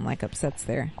like something like upsets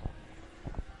their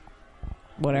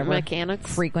whatever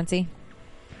mechanics. frequency.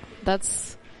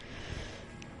 That's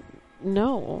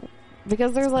no,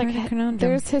 because there's It's quite a conundrum.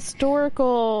 there's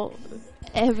historical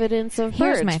evidence of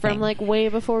Here's birds my from thing. like way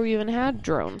before we even had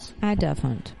drones. I dove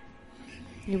hunt.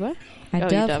 You what? I you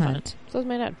dove dove hunt. So is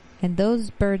my dad. And those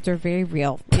birds are very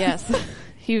real. Yes,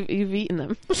 you've eaten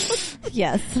them.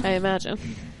 Yes. I imagine.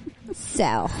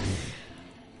 So.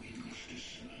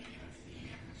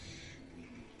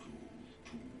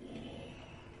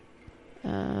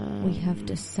 We have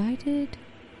decided.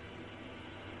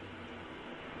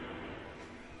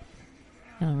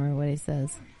 I don't remember what he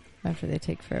says after they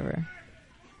take forever.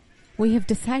 We have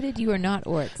decided you are not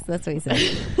orcs. That's what he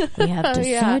says. We have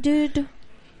decided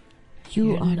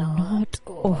you are not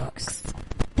orcs.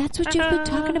 That's what you've been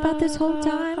talking about this whole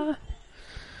time?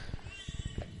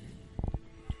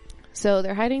 So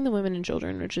they're hiding the women and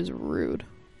children, which is rude.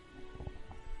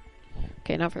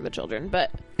 Okay, not for the children,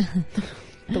 but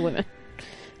the women.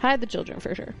 Hide the children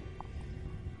for sure.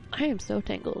 I am so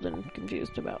tangled and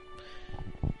confused about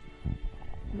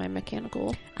my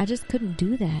mechanical. I just couldn't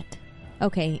do that.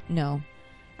 Okay, no.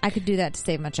 I could do that to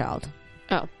save my child.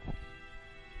 Oh.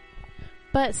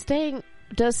 But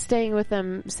does staying with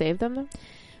them save them though?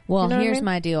 Well, You know what I here's mean?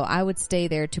 my deal. I would stay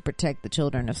there to protect the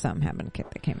children if something happened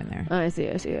that came in there. Oh, I see.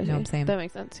 know what I'm saying? That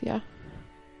makes sense, yeah.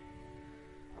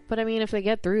 But I mean, if they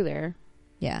get through there,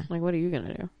 Yeah. like, what are you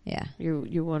gonna do? Yeah.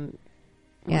 You want...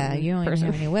 Yeah, you don't even person.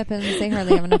 have any weapons. They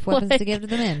hardly have enough weapons to Like, give to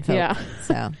the men folk. yeah.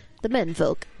 So, The men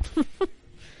folk.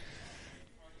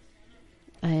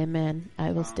 I am man.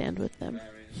 I will stand with them.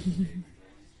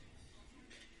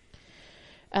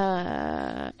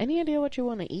 Any idea what you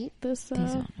want to eat this these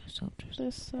are no soldiers.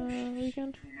 this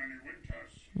weekend?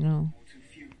 No.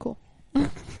 Cool.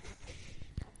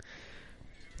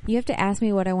 You have to ask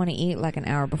me what I want to eat like an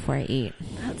hour before I eat.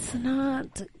 That's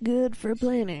not good for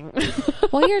planning.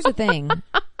 Well, here's the thing.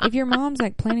 If your mom's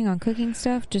like planning on cooking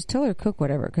stuff, just tell her to cook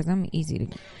whatever because I'm easy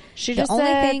to. She The just only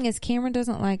said, thing is Cameron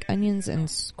doesn't like onions and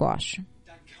squash.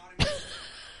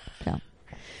 So,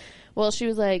 well, she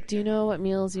was like, do you know what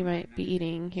meals you might be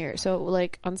eating here? So,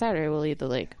 like, on Saturday, we'll eat the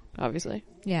lake, obviously.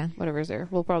 yeah. Whatever's there.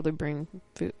 We'll probably bring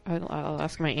food. I'll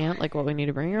ask my aunt, like, what we need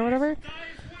to bring or whatever.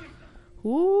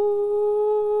 Ooh.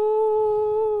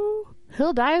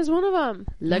 He'll die as one of them.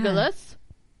 Legolas.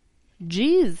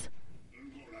 Jeez.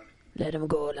 Let him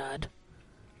go, lad.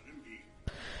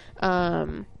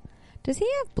 Does he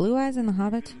have blue eyes in The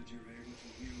Hobbit?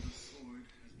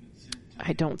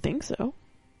 I don't think so,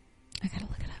 I gotta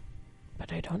look it up.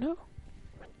 but I don't know.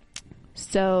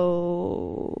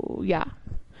 So, yeah.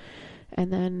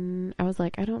 And then I was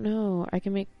like, I don't know. I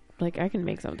can make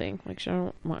something. Like, I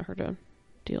don't want her to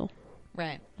deal.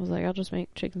 Right. I was like, I'll just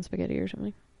make chicken spaghetti or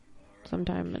something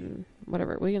sometime and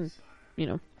whatever. We can,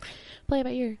 play it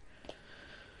by ear.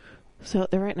 So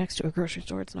they're right next to a grocery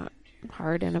store. It's not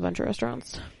hard and a bunch of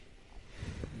restaurants.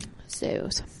 So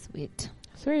Sweet.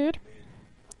 sweet.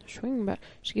 Swing back.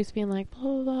 She keeps being like,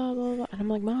 blah, blah, blah, blah. And I'm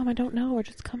like, Mom, I don't know. We're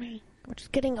just coming. We're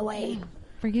just getting away.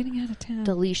 We're getting out of town.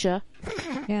 Delisha.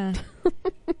 Yeah.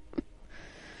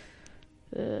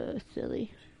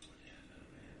 Silly.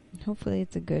 Hopefully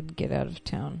it's a good get out of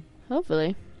town.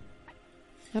 Hopefully.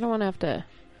 I don't want to have to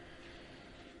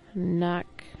knock.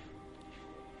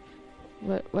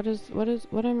 What words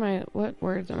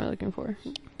am I looking for?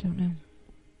 Don't know.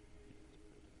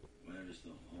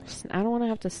 I don't want to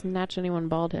have to snatch anyone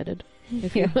bald-headed.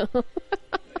 If Yeah. you will.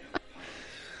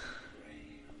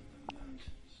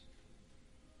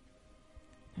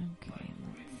 Okay,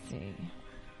 let's see.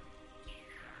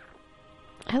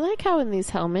 I like how in these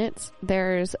helmets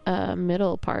there's a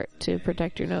middle part to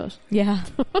protect your nose. Yeah.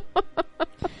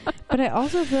 But I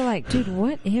also feel like, dude,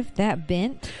 what if that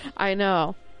bent? I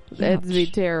know. It'd be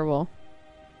Ouch. terrible.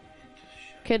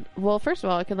 First of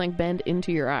all, it can like bend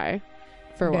into your eye,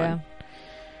 for Yeah. one.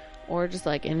 Or just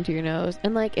like into your nose.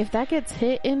 And like if that gets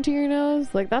hit into your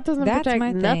nose, like that doesn't That's protect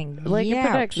my nothing. thing. Like it Youch.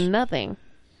 protects nothing.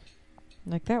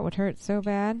 Like that would hurt so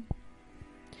bad.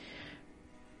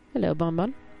 Hello,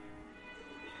 Bonbon.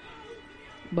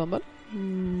 Bonbon.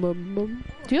 Bonbon.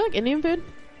 Do you like Indian food?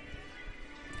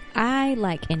 I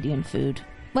like Indian food.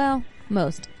 Well,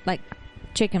 most. Like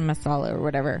chicken masala or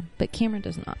whatever. But Cameron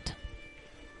does not.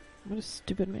 What a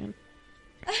stupid man.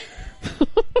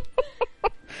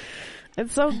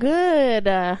 It's so good.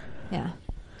 Yeah.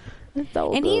 It's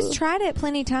so And good. he's tried it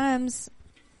plenty times.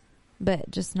 But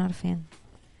just not a fan.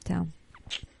 So.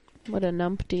 What a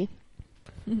numpty.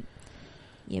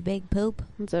 You big poop.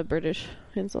 It's a British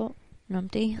insult.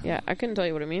 Numpty. Yeah, I couldn't tell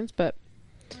you what it means, but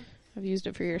I've used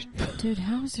it for years. Dude,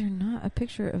 how is there not a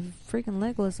picture of freaking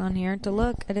Legolas on here to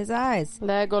look at his eyes?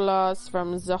 Legolas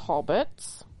from The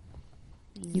Hobbits.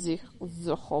 The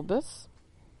Hobbits.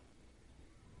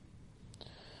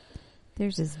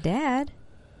 There's his dad.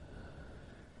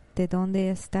 ¿De dónde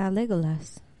está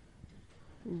Legolas?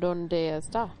 Donde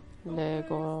está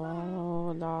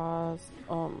Legolas?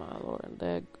 Oh my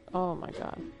lord. Oh my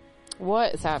god.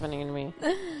 What is happening to me?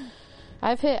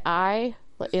 I've hit I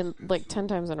in like 10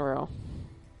 times in a row.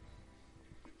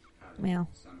 Well.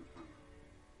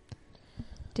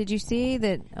 Did you see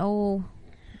that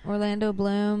Orlando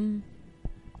Bloom,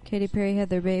 Katy Perry had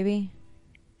their baby?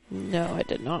 No, I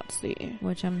did not see.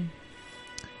 Which I'm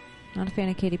not a fan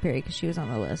of Katy Perry because she was on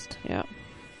the list. Yeah.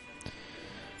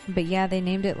 But yeah, they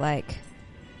named it like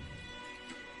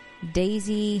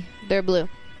Daisy They're blue.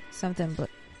 something.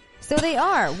 So they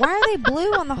are. Why are they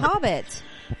blue on The Hobbit,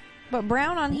 but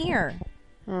brown on here?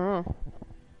 I don't know.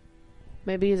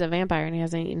 Maybe he's a vampire and he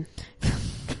hasn't eaten.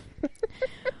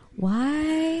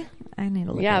 Why? I need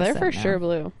to look. Yeah, this they're for up now. sure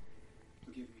blue.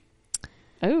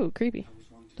 Oh, creepy.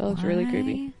 That looks really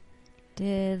creepy. Why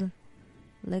did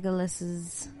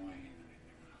Legolas's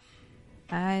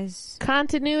eyes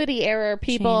Continuity error,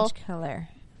 people. change color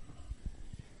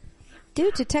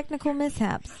due to technical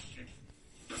mishaps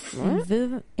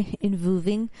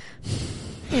involving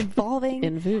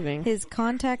Involving. his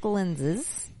contact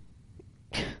lenses?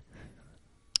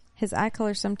 His eye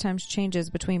color sometimes changes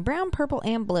between brown, purple,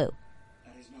 and blue.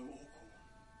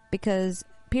 Because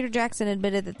Peter Jackson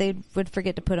admitted that they would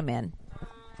forget to put them in.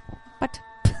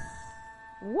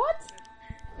 What?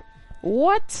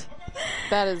 What?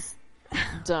 That is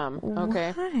dumb.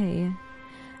 Okay. Why?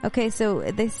 Okay, so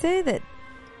they say that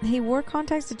he wore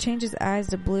contacts to change his eyes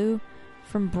to blue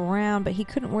from brown, but he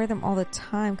couldn't wear them all the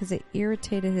time because it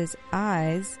irritated his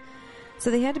eyes. So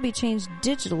they had to be changed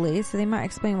digitally, so they might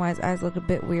explain why his eyes look a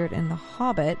bit weird in The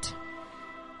Hobbit.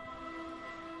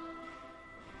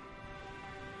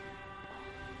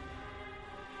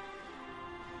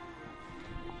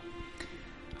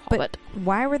 But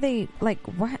why were they, like,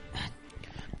 what?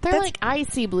 They're like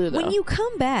icy blue, though. When you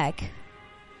come back,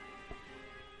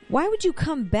 why would you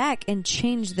come back and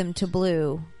change them to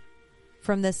blue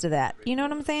from this to that? You know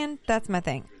what I'm saying? That's my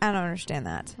thing. I don't understand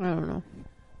that. I don't know.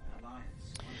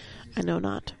 I know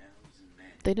not.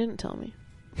 They didn't tell me.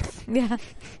 Yeah.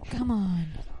 Come on.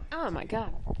 Oh my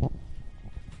god.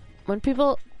 When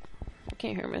people... I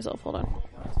can't hear myself. Hold on.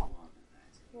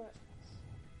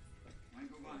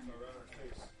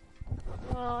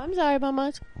 Oh, I'm sorry about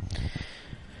much.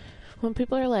 When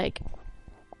people are like...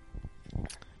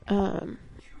 oh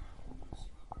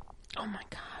my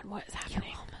god, what is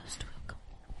happening?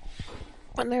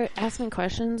 When they're asking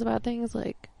questions about things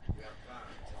like...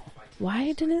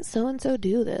 Why didn't so-and-so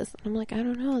do this? I'm like, I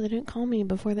don't know. They didn't call me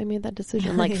before they made that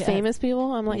decision. Like, Yes. famous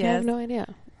people, I'm like, I Yes. have no idea.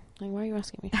 Like, why are you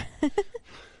asking me?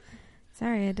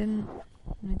 Sorry, I didn't know.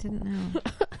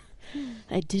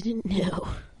 I didn't know.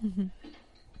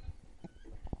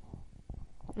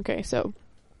 Okay, so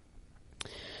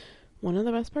one of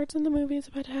the best parts in the movie is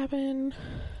about to happen.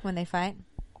 When they fight?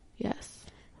 Yes.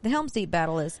 The Helm's Deep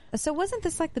battle is. So wasn't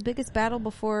this like the biggest battle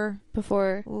before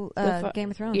Before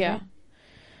Game of Thrones? yeah.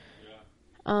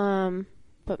 Right?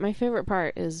 But my favorite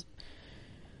part is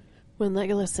when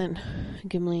Legolas and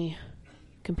Gimli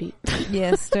compete.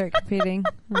 Yes, start competing.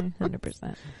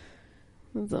 100%.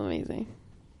 That's amazing.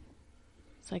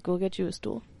 It's like, we'll get you a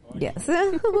stool. Yes.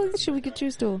 Should we get you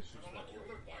a stool?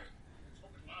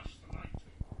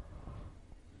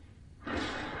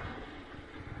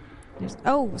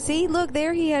 Oh, see, look,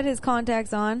 there he had his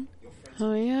contacts on.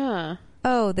 Oh, yeah.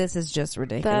 Oh, this is just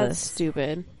ridiculous. That's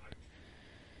stupid.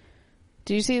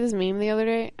 Did you see this meme the other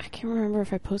day? I can't remember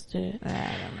if I posted it. I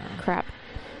don't know. Crap.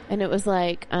 And it was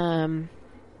like, a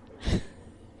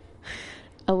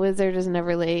wizard is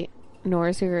never late, nor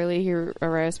is he early. He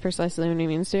arrives precisely when he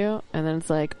means to. And then it's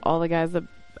like all the guys that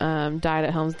died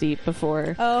at Helm's Deep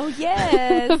before Oh,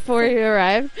 yes. before he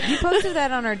arrived. You posted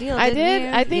that on our deal, I didn't did? you?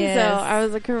 I think Yes.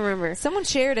 so. I can't remember. Someone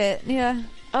shared it. Yeah.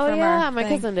 Oh, from yeah, our my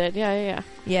thing. cousin did. Yeah.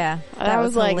 Yeah. That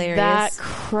was like, hilarious. that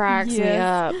cracks me Yes.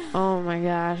 up. Oh my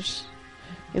gosh.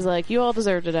 He's like, you all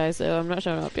deserve to die, so I'm not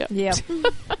showing up yet. Yep.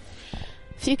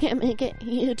 If you can't make it,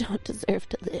 you don't deserve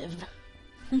to live.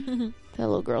 That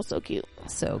little girl's so cute.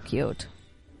 So cute.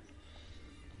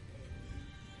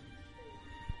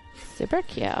 Super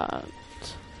cute.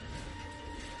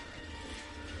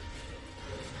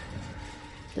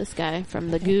 This guy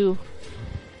from the goo.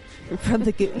 From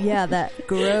the yeah, that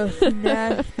gross,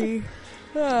 nasty.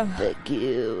 The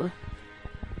goo.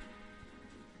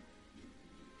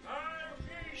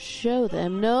 Show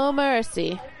them no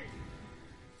mercy.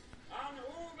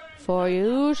 For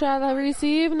you shall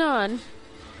receive none.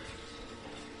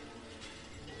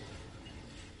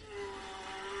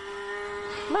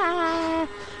 Ah,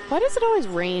 why does it always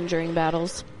rain during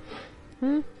battles?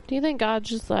 Do you think God's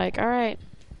just like, alright,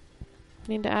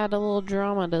 need to add a little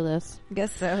drama to this?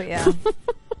 Guess so, yeah.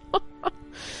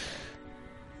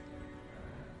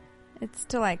 It's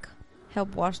to like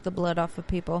help wash the blood off of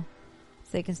people so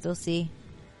they can still see.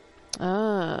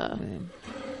 Ah.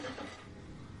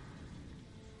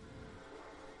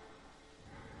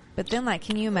 But then, like,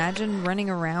 can you imagine running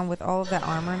around with all of that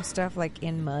armor and stuff, like,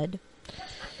 in mud?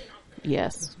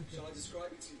 Yes.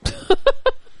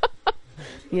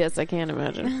 Yes, I can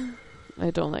imagine. I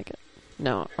don't like it.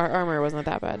 No, our armor wasn't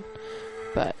that bad.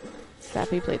 But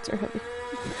sappy plates are heavy.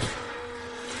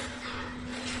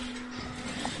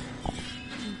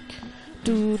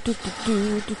 Do, do, do,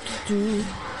 do, do, do.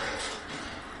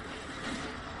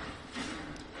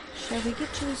 Shall we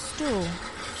get you a stool?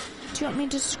 Do you want me to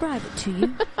describe it to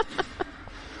you?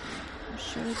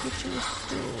 Shall we get you a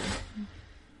stool?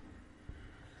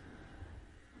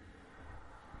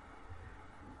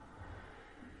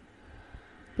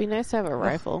 Be nice to have a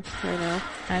rifle right now.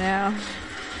 I know.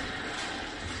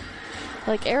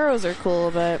 Like, arrows are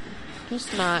cool, but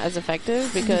just not as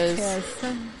effective because Yes.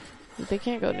 they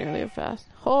can't go nearly as fast.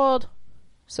 Hold!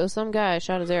 So some guy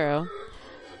shot his arrow.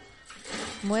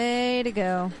 Way to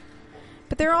go.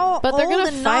 But they're all But they're old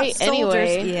gonna and not fight soldiers.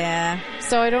 anyway. Yeah.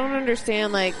 So I don't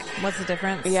understand, like, What's the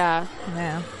difference? yeah.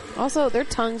 Yeah. Also, their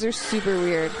tongues are super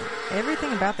weird.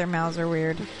 Everything about their mouths are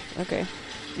weird. Okay.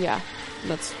 Yeah.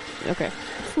 That's, okay.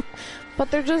 But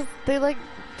they're just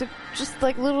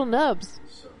like little nubs.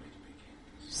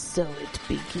 So it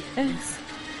begins.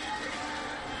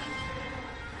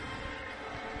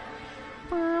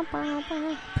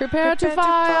 Prepare to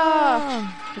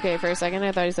fire. Okay, for a second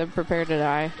I thought he said prepare to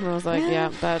die. And I was like, yeah,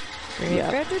 that. Yeah.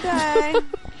 Prepare to die.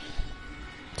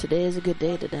 Today is a good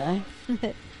day to die.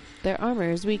 Their armor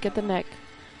is weak at the neck.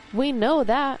 We know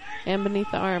that. And beneath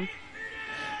the arm.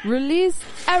 Release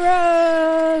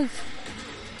arrows!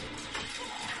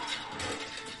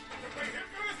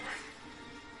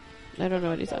 I don't know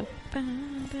what he said.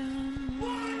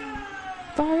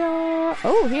 Fire!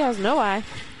 Oh, he has no eye.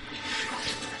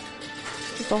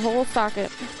 Just a whole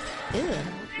socket. Ew.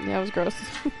 Yeah, it was gross.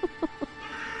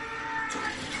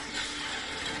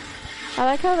 I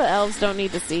like how the elves don't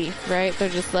need to see, right? They're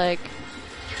just like,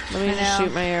 let me I just know.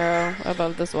 shoot my arrow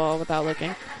above this wall without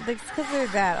looking. It's because they're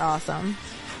that awesome.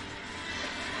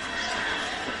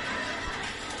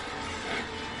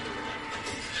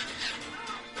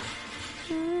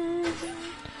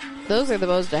 Those are the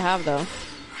bows to have, though.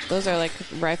 Those are like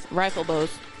rifle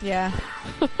bows. Yeah.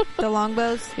 The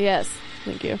longbows? Yes.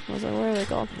 Thank you. I was like, what are they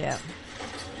called? Yeah.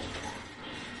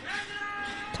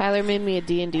 Tyler made me a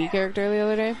D&D character the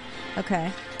other day.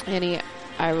 Okay. And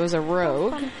I was a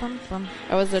rogue. Bum, bum, bum.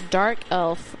 I was a dark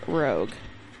elf rogue.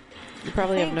 You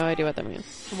probably have think- no idea what that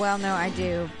means. Well, no, I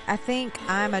do. I think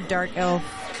I'm a dark elf.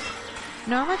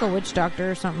 No, I'm like a witch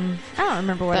doctor or something. I don't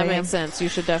remember what That I am. makes sense. You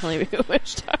should definitely be a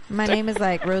witch doctor. My name is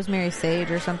like Rosemary Sage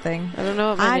or something. I don't know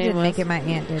what my I name didn't was. make it. My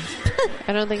aunt did.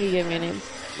 I don't think he gave me a name.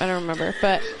 I don't remember.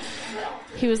 But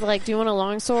he was like, do you want a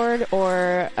long sword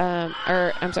or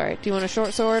I'm sorry, do you want a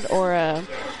short sword or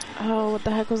what the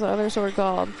heck was the other sword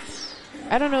called?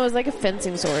 I don't know. It was like a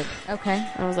fencing sword. Okay.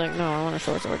 I was like, no, I want a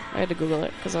short sword. I had to Google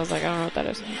it because I was like, I don't know what that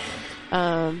is.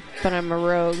 But I'm a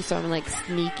rogue, so I'm like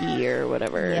sneaky or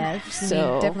whatever. Yeah.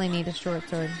 So Definitely need a short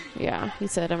sword. yeah, he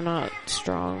said I'm not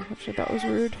strong, which I thought was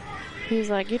rude. He was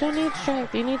like, you don't need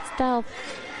strength, you need stealth.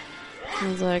 I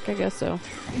was like, I guess so.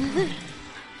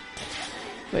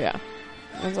 But yeah,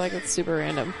 I was like, it's super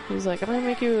random. He was like, I'm gonna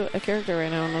make you a character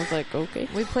right now, and I was like, okay.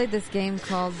 We played this game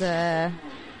called,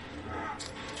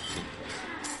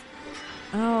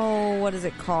 what is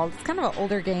it called? It's kind of an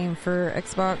older game for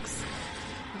Xbox.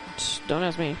 Don't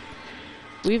ask me.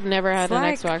 We've never had It's an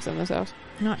like- Xbox in this house.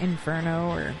 Not Inferno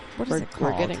or what is it We're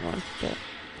called? getting one.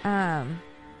 But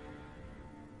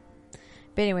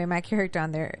But anyway, my character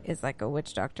on there is like a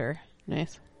witch doctor,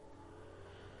 nice.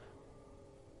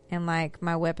 and like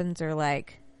my weapons are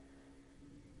like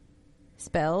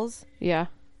spells. Yeah.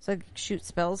 So I shoot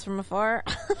spells from afar.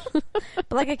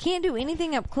 But like I can't do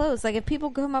anything up close. Like if people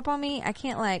come up on me, I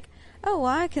can't like, oh, well,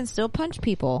 I can still punch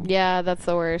people. Yeah, that's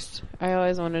the worst. I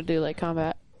always want to do like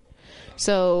combat.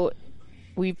 So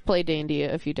we've played D&D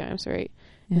a few times, right?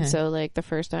 Yeah. And so like the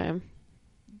first time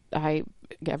I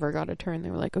ever got a turn,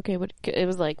 they were like, okay, what? It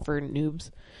was like for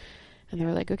noobs. And they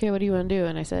were like, okay, what do you want to do?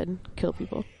 And I said, kill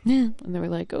people. Yeah. And they were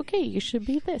like, okay, you should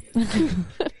be this. I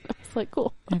was like,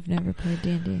 cool. I've never played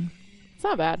D&D. It's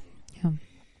not bad. Yeah.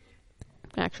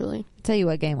 Actually. Tell you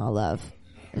what game I love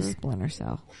is Splinter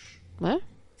Cell. What?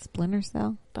 Splinter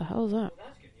Cell? The hell is that?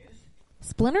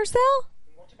 Splinter Cell?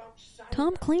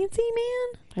 Tom Clancy,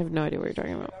 man? I have no idea what you're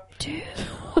talking about. Dude,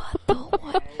 what the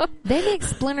what? They make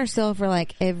Splinter Cell for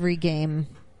like every game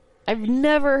I've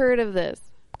never heard of this.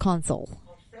 console.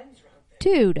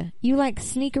 Dude, you like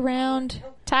sneak around.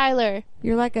 Tyler,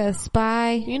 You're like a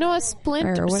spy. you know a Or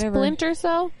Splinter whatever.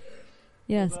 Cell?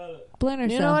 Yes. Splinter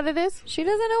Cell. You know what it is? She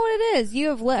doesn't know what it is. You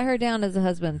have let her down as a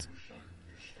husband.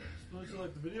 Splinter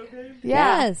like the video game?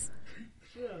 Yeah. Yes.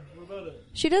 Yeah, what about it?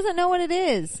 She doesn't know what it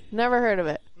is. Never heard of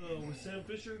it. With Sam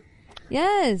Fisher?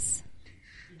 Yes.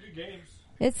 Good games.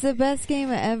 It's the best game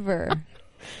ever.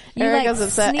 You, Erica's like,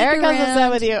 upset. sneak Erica's upset around.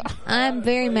 with you. I'm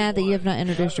very mad that you have not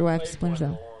introduced your wife to Splinter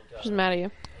Cell. She's mad at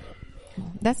you.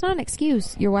 That's not an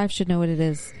excuse. Your wife should know what it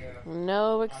is.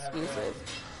 No excuses.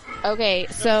 Okay,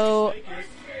 so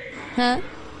Huh?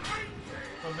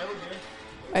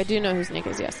 I do know who Snake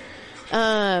is, yes.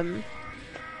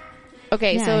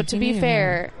 Okay, Yeah, so to you be knew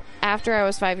fair, after I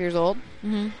was 5 years old,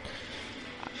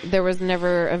 there was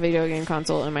never a video game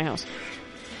console in my house.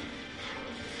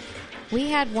 We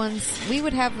had ones. We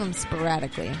would have them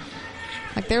sporadically.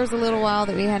 Like there was a little while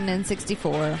that we had an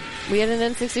N64, We had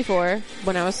an N64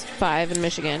 when I was 5 in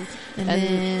Michigan. and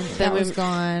then that we- was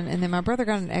gone. And then my brother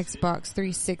got an Xbox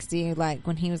 360 like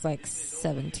when he was like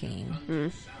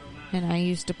 17. And I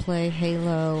used to play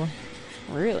Halo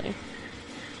Really?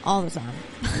 all the time.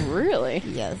 Really?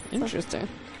 Yes. Interesting.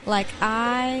 Like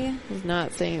I He's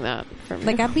not saying that for me.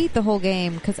 Like I beat the whole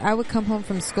game because I would come home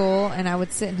from school and I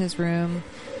would sit in his room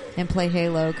and play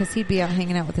Halo because he'd be out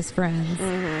hanging out with his friends.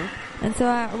 And so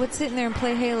I would sit in there and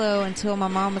play Halo until my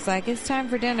mom was like, "It's time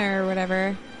for dinner" or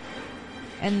whatever.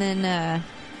 And then,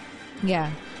 yeah.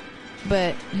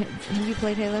 But have you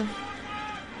played Halo?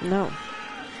 No.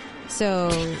 So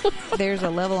there's a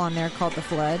level on there called the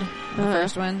Flood, the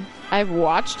first one. I've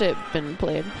watched it been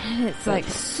played. It's like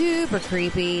super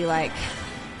creepy, like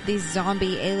these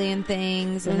zombie alien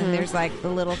things, and then there's like the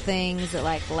little things that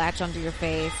like latch onto your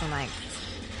face and like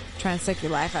try and suck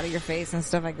your life out of your face and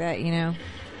stuff like that, you know?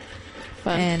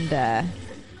 Fun. And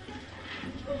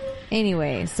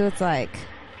anyway, so it's like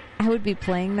I would be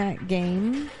playing that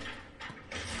game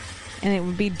and it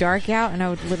would be dark out and I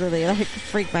would literally like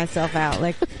freak myself out.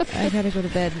 Like I gotta go to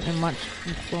bed and watch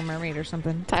Little Mermaid or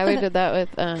something. Tyler did that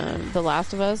with The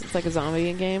Last of Us. It's like a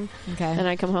zombie game. Okay. And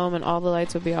I'd come home and all the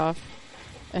lights would be off.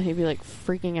 And he'd be like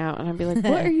freaking out. And I'd be like,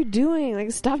 what are you doing?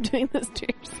 Like, stop doing this to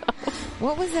yourself.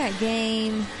 What was that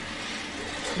game?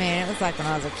 Man, it was like when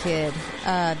I was a kid.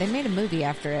 They made a movie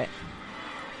after it.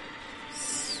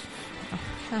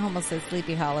 I almost said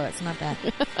Sleepy Hollow. It's not that.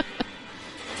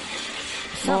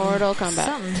 Mortal Kombat.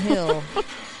 Something Hill.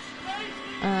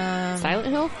 Silent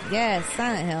Hill? Yes,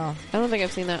 Silent Hill. I don't think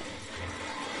I've seen that.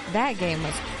 That game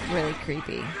was really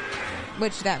creepy.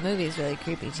 Which that movie is really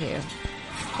creepy too.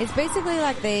 It's basically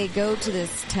like they go to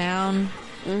this town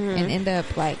and end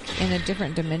up like in a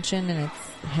different dimension and it's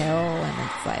hell and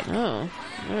it's like Oh.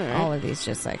 All right. all of these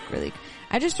just like really.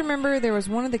 I just remember there was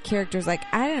one of the characters, like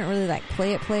I didn't really like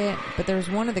play it, but there was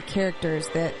one of the characters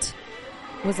that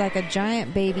was like a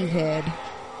giant baby head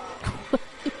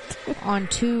on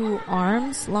two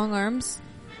arms, long arms.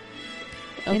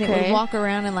 And it would Okay. walk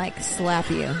around and like slap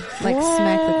you, like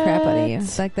smack the crap out of you.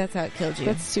 It's like that's how it killed you.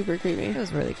 That's super creepy. It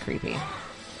was really creepy.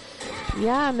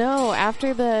 Yeah, no.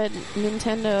 After the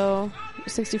Nintendo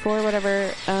 64 or whatever,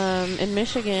 in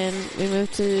Michigan, we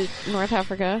moved to North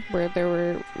Africa where there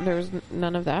was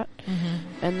none of that,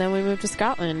 and then we moved to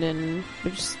Scotland, and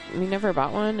we never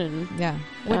bought one. And Yeah.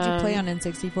 What'd you play on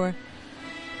N64?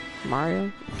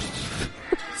 Mario,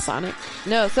 Sonic.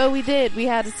 No, so we did. We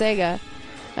had a Sega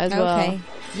as well. Okay.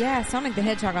 Yeah, Sonic the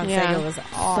Hedgehog on Yeah. Sega was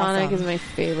awesome. Sonic is my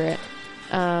favorite.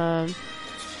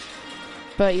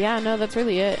 But yeah, no, that's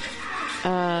really it.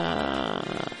 I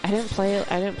didn't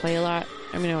play a lot.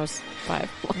 I mean, I was 5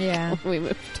 Yeah. when we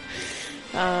moved.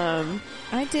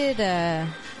 I did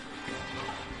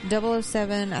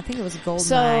 007. I think it was GoldenEye.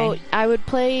 So I would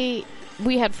play.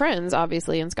 We had friends,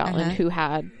 obviously, in Scotland who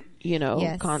had,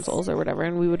 Yes. consoles or whatever,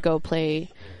 and we would go play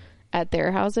at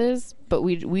their houses. But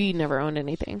we never owned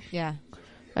anything. Yeah.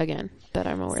 Again, that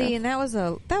I'm aware See, of. and that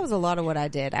was a lot of what I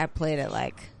did. I played it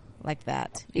like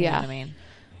that. You know what I mean?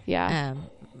 Yeah.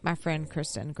 My friend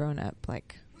Kristen, growing up,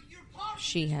 like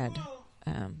she had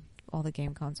all the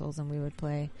game consoles, and we would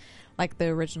play like the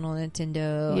original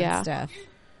Nintendo and stuff.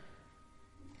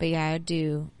 But yeah, I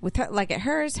do with her, like at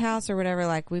her house or whatever.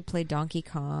 Like we played Donkey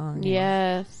Kong.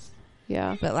 Yes.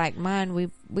 Yeah. But like mine,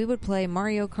 we would play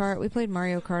Mario Kart. We played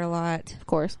Mario Kart a lot, Of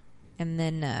course. and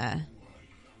then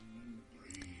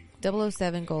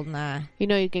 007 GoldenEye. You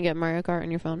know you can get Mario Kart on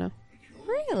your phone now.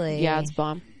 Really? Yeah, it's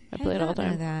bomb. I play it all the did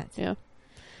not know time. that. Yeah.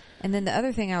 And then the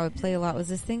other thing I would play a lot was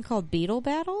this thing called Beetle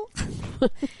Battle.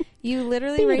 You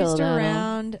literally Beetle raced Battle.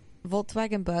 around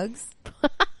Volkswagen Bugs.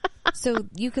 So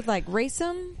you could like race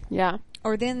them, Yeah.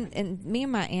 or then, and me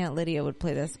and my Aunt Lydia would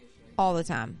play this all the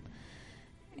time.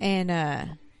 And,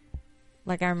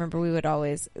 like I remember we would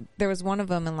always, there was one of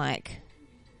them and like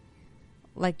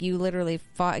you literally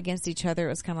fought against each other. It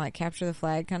was kind of like capture the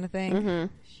flag kind of thing.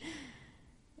 Mm-hmm.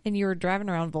 And you were driving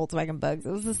around Volkswagen Bugs.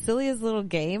 It was the silliest little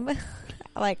game.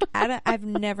 Like, I've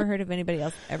never heard of anybody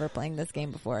else ever playing this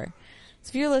game before. So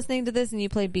if you're listening to this and you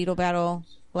play Beetle Battle,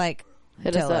 like,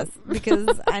 Hit tell us us. up.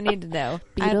 Because I need to know.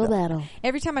 Beetle Battle.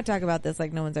 Every time I talk about this,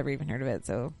 like, no one's ever even heard of it.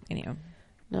 So, anyway.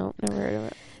 No, never heard of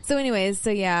it. So anyways,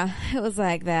 so yeah, it was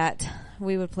like that.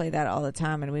 We would play that all the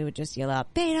time, and we would just yell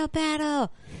out, Beetle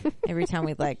Battle! Every time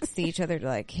we'd, like, see each other to,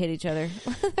 like, hit each other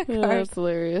with our Yeah, cars. that's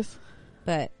hilarious.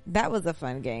 But that was a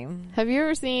fun game. Have you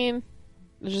ever seen?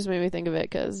 It just made me think of it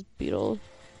because Beetle,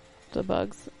 the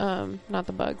bugs, not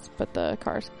the bugs, but the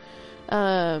cars.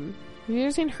 Have you ever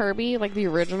seen Herbie, like the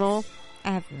original?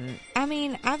 I haven't. I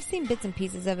mean, I've seen bits and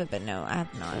pieces of it, but no, I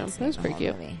have not. Yeah, seen that's the pretty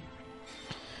whole cute. movie.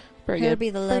 Pretty Herbie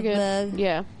good. the Pretty Love good. Bug.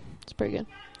 Yeah, it's pretty good.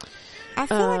 I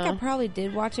feel like I probably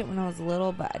did watch it when I was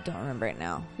little, but I don't remember it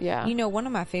now. Yeah, You know, one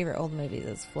of my favorite old movies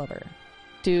is Flubber.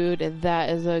 dude, that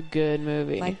is a good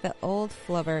movie. Like the old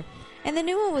Flubber. And the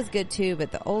new one was good too,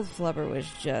 but the old Flubber was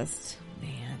just,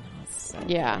 man, it was so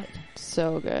yeah, good.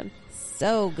 so good.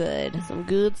 So good. Some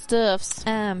good stuffs.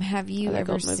 Have you I like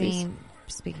ever old movies. seen,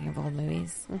 speaking of old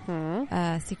movies,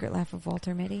 Mm-hmm. Secret Life of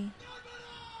Walter Mitty?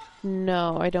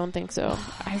 No, I don't think so.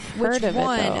 I've heard Which of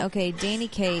one? it though. Okay, Danny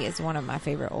Kaye is one of my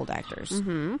favorite old actors.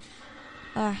 Mm-hmm.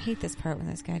 Oh, I hate this part when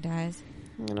this guy dies.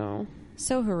 You know.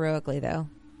 So heroically, though.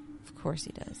 Of course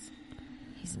he does.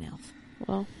 He's an elf.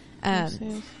 Well.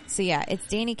 So yeah, it's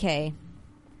Danny Kaye,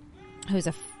 who's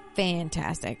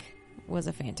was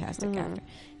a fantastic actor.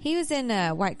 He was in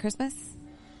White Christmas.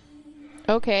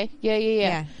 Okay.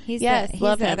 Yeah. He's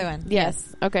love the him. other one.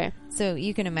 Yes. Okay. So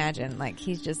you can imagine, like,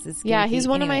 he's just this. Yeah, goofy. he's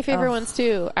one of my Anyway, favorite ones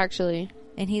too, actually.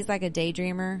 And he's like a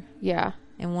daydreamer. Yeah.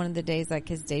 And one of the days, like,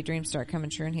 his daydreams start coming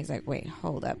true, and he's like, "Wait,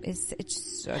 hold up! It's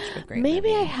such a great Maybe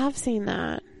movie." I have seen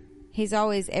that. He's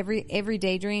always every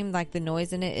daydream, like the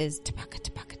noise in it is tapaka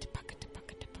tapaka tapaka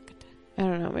tapaka tapaka. I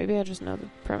don't know. Maybe I just know the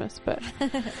premise, but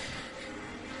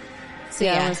So I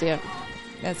yeah, want to see it.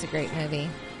 that's a great movie.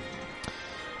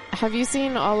 Have you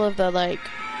seen all of the?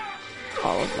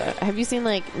 Have you seen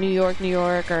like New York,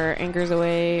 or Anchors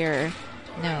Away, or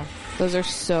No, those are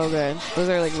so good. Those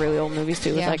are like really old movies too,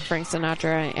 with Yeah. like Frank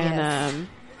Sinatra and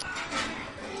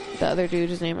Yes. The other dude,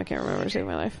 whose name I can't remember to save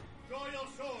my life.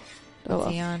 Oh, what's well.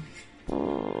 he on?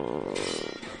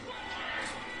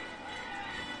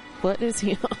 What is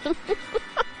he on?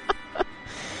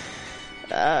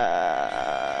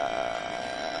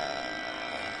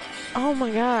 Oh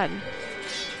my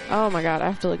god. I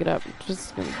have to look it up. It's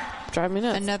just gonna drive me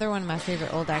nuts. Another one of my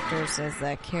favorite old actors is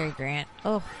Cary Grant.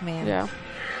 Oh man, Yeah.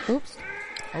 Oops.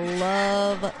 I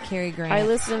love Cary Grant. I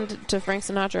listened to Frank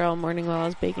Sinatra all morning while I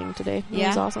was baking today. It Yeah?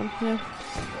 was awesome. Yeah.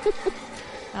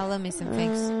 I love me some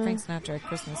Frank Sinatra at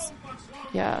Christmas.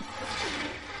 Yeah.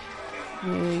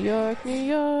 New York,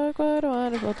 what a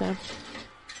wonderful time.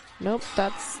 Nope,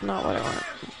 that's not what I want.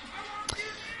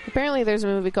 Apparently there's a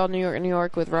movie called New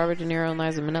York with Robert De Niro and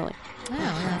Liza Minnelli. Oh,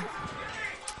 well.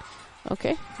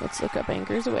 Okay, let's look up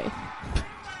Anchors Away.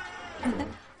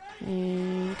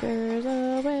 Anchors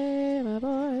away, my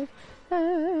boys.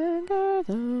 Anchors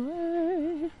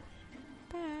away.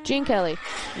 Gene Kelly.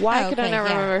 Why could I okay, not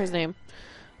yeah. remember his name?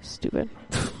 Stupid.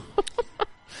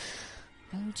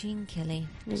 Oh, Gene Kelly.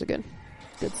 Those are good.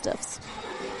 Good stuffs.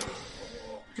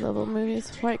 Love old movies.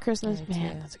 White Christmas. I do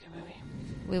Man, too. that's a good movie.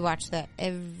 We watch that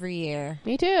every year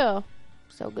Me too.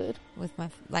 So good. with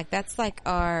that's like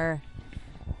our,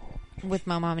 with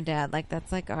my mom and dad, like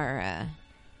that's like our,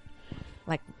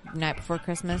 like Night Before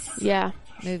Christmas Yeah,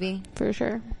 movie. for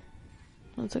sure.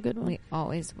 That's a good one. We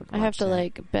always would watch I have to that.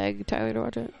 like beg Tyler to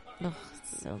watch it. Oh,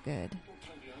 it's so good.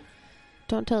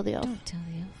 Don't tell the elf. Don't tell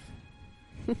you.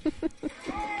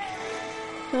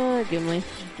 Oh, Gimli.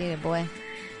 Get it, boy.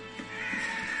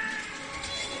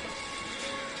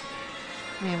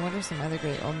 Man, what are some other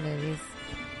great old movies?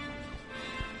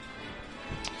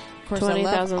 Of course,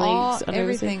 20,000 I love Leagues Under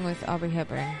the Sea. everything with Aubrey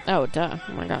Hepburn. Oh, duh.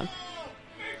 Oh my god.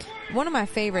 One of my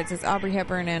favorites is Aubrey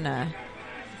Hepburn and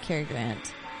Cary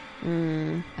Grant.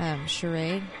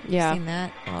 Charade. Yeah. You seen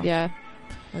that? Oh, Yeah,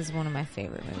 was one of my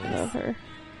favorite movies. love her.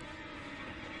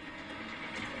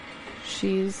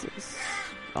 She's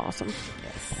awesome.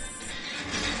 Yes.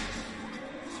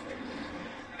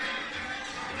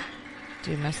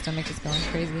 Dude, my stomach is going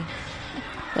crazy.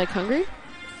 Like Hungry?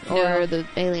 Or No. the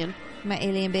Alien? My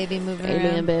alien baby moving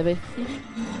Alien around. baby.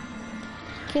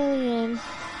 Killian.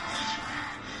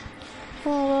 Oh,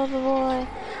 love the boy.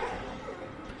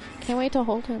 Can't wait to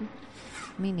hold him.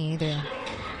 Me neither.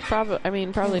 Probably Me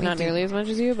not too. nearly as much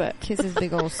as you, but Kiss his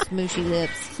big old smooshy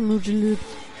lips. smoochy lips.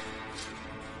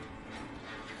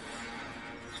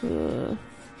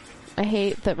 I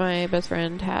hate that my best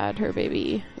friend had her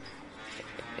baby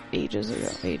ages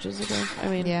ago. I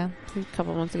mean, Yeah. a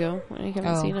couple months ago. I haven't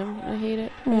Oh. seen him. I hate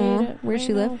it. I Aw. hate it. Where'd I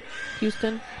she live? know.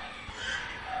 Houston.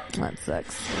 That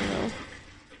sucks. I know.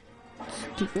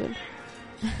 Stupid.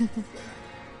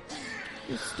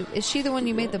 Is she the one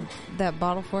you made that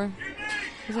bottle for?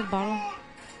 Is it a bottle?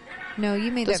 No,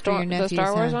 you made that for your nephews. The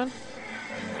Star Wars huh? one?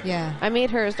 Yeah. I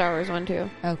made her a Star Wars one too.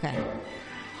 Okay.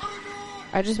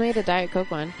 I just made a Diet Coke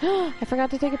one. I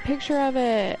forgot to take a picture of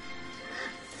it.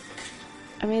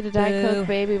 I made a Diet Boo. Coke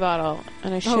baby bottle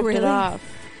and I shipped it really? off.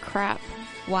 Crap.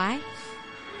 Why?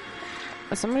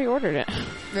 Somebody ordered it.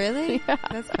 Really? Yeah.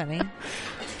 That's funny.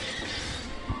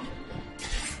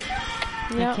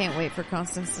 I Yep. can't wait for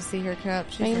Constance to see her cup.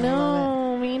 She's I gonna love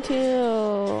know. Me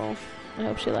too. I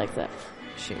hope she likes it. it.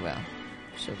 She will.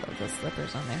 She'll love those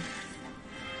slippers on there.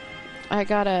 I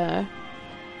got an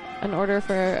order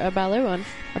for a ballet one,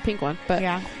 a pink one, but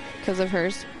Yeah. because of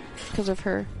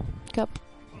her cup.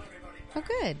 Oh,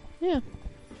 good. Yeah.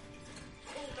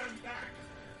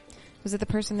 Was it the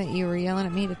person that you were yelling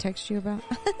at me to text you about?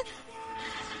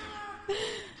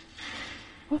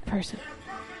 What person?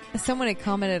 Someone had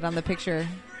commented on the picture,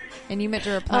 and you meant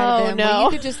to reply Oh, to them. no. Well, you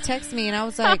could just text me, and I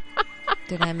was like,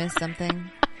 did I miss something?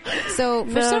 So,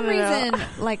 for No, some no, no. reason,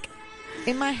 like,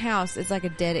 in my house, it's like a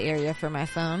dead area for my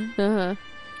phone. Uh-huh.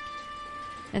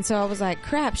 And so I was like,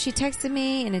 crap, she texted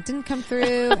me and it didn't come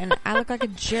through and I look like a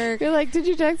jerk. You're like, did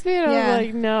you text me? And I Yeah. was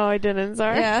like, no, I didn't.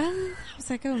 Sorry. Yeah. I was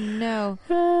like, oh no.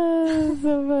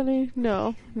 So funny.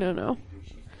 No.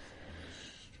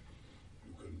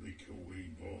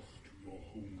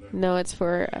 No, it's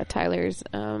for Tyler's.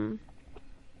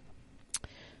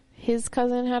 His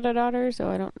cousin had a daughter, so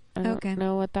I don't Okay.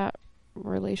 know what that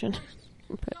relation.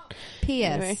 But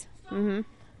P.S. anyway. Mm-hmm.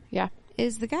 Yeah.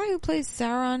 Is the guy who plays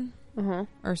Sauron Uh-huh.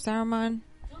 or Saruman,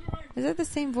 is that the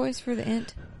same voice for the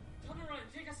Ent?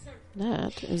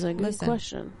 That is a good Listen.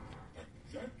 question.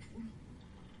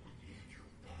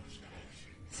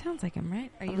 Sounds like him,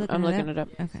 right? Are you I'm looking looking it up.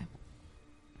 Okay.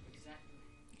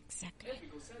 Exactly.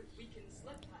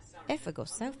 If I go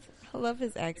south. I love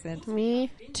his accent.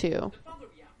 Me too.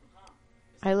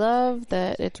 I love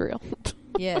that it's real.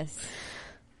 Yes.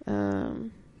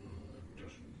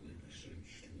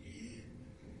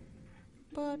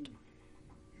 But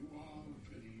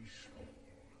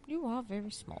you are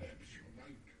very small.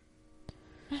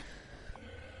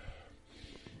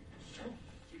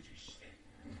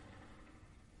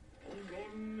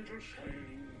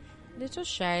 Little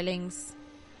shylings.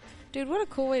 Dude, what a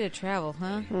cool way to travel,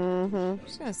 huh? Mm-hmm. I'm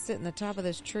just gonna sit in the top of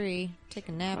this tree, take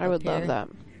a nap. I would up love here. that.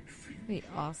 That'd be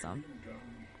awesome.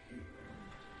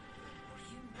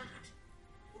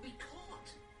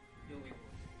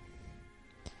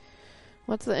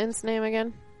 What's the Ent's name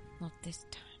again? Not this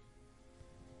time.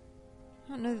 I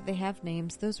don't know that they have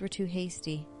names. Those were too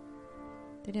hasty.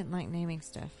 They didn't like naming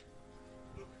stuff.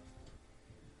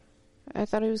 I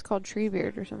thought he was called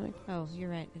Treebeard or something. Oh, you're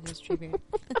right. It is Treebeard.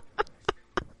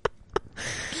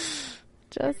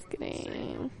 Just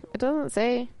kidding. It doesn't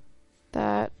say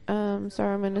that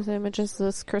Saruman is him. It just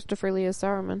says Christopher Lee is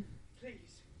Saruman.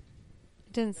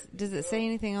 Does it say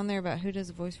anything on there about who does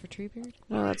the voice for Treebeard?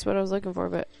 No, that's what I was looking for,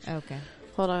 but Okay.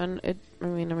 hold on. I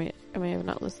may have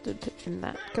not listed in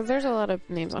that because there's a lot of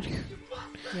names on here.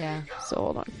 Yeah. So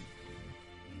hold on.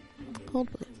 Hold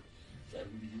please.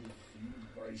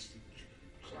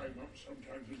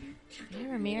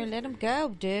 Amir, let him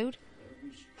go, dude.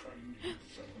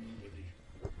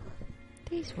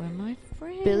 These were my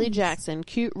friends. Billy Jackson,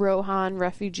 cute Rohan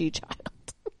refugee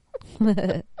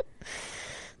child.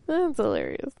 That's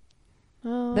hilarious.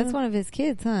 That's one of his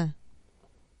kids, huh?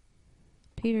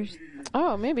 Peter's.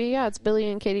 Oh, maybe, yeah. It's Billy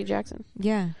and Katie Jackson.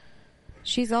 Yeah.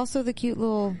 She's also the cute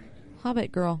little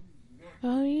Hobbit girl.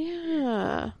 Oh,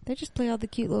 yeah. They just play all the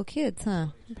cute little kids, huh?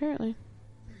 Apparently.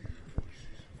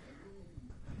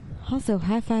 Also,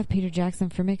 high five Peter Jackson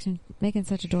for making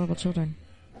such adorable children.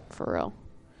 For real.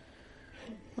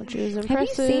 Which is you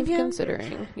impressive seen him?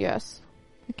 considering. Yes.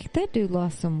 That dude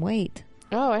lost some weight.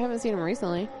 Oh, I haven't seen him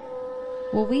recently.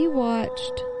 Well, we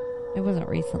watched, it wasn't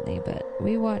recently, but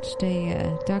we watched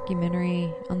a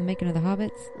documentary on the making of the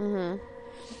Hobbits. Mm-hmm.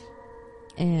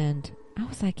 And I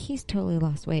was like, he's totally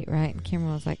lost weight, right? And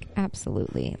Cameron was like,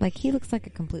 absolutely. Like, he looks like a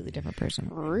completely different person.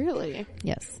 Really?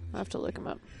 Yes. I have to look him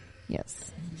up.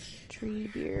 Yes.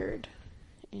 Treebeard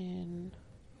in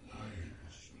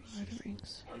Lord of the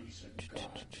Rings.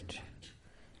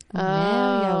 Now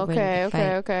Oh, y'all ready to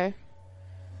fight. okay.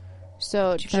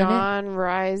 So Did you find John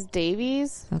Rhys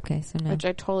Davies, Okay, so no. which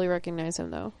I totally recognize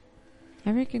him though.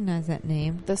 I recognize that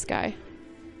name. This guy,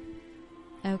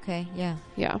 Okay, yeah.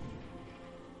 yeah.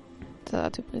 So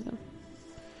that's who plays him.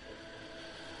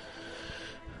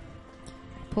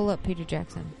 Pull up Peter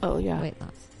Jackson. Oh yeah. Weight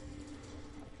loss.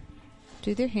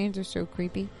 Dude, their hands are so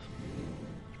creepy.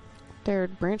 They're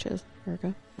branches,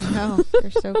 Erica. No,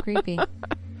 they're so creepy.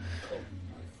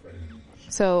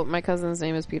 So my cousin's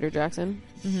name is Peter Jackson.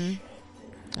 Mm-hmm.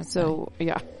 That's So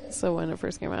yeah. So when it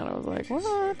first came out, I was like,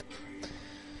 what?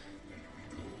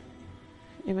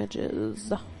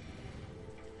 Images.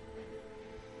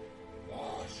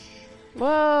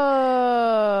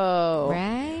 Whoa!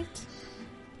 right.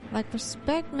 Like,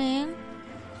 respect, man.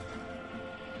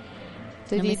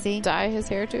 Did Let me he see. dye his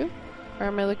hair too? Or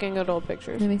am I looking at old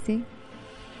pictures? Let me see.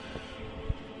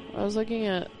 I was looking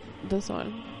at this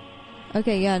one.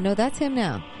 Okay, yeah, no, that's him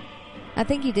now. I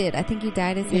think he did. I think he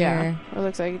dyed his hair. Yeah, it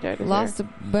looks like he dyed his Lost hair.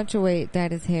 a bunch of weight,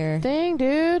 dyed his hair. Dang,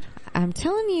 dude. I'm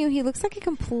telling you, he looks like a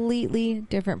completely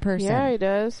different person. Yeah, he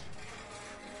does.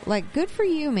 Like, good for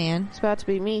you, man. It's about to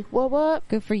be me. What?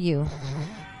 Good for you.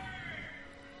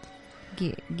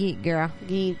 Geek girl.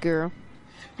 Geek girl.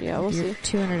 Yeah, we'll Your see.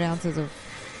 200 ounces of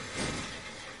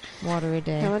water a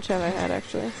day. How much have I had,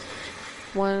 actually?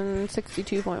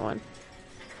 162.1.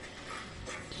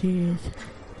 Jeez.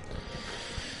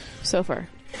 So far.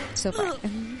 So far.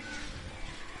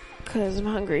 Because I'm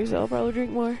hungry, so I'll probably drink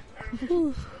more.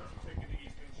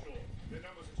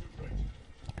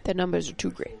 The numbers are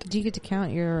too great. Do you get to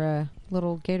count your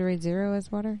little Gatorade Zero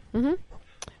as water? Mm-hmm.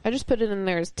 I just put it in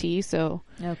there as tea, so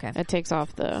Okay. it takes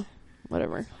off the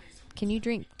whatever. Can you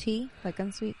drink tea, like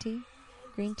unsweet tea,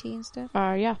 green tea and stuff?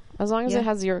 Yeah. As long as Yeah. it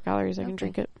has 0 calories, I can Okay.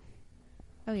 drink it.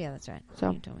 Oh yeah, that's right.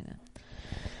 So. You told me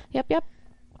that. Yep.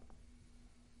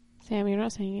 Sam, you're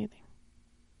not saying anything.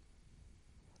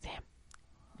 Sam.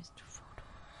 Mr. Frodo.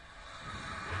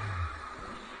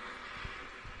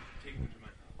 Take me to my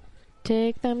father.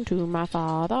 Take them to my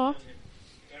father.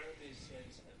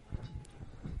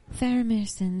 Faramir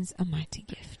sends a mighty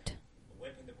gift. A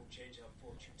weapon that will change our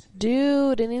fortunes.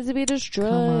 Dude, it needs to be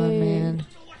destroyed. Come on, man.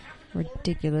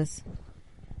 Ridiculous.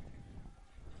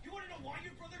 You want to know why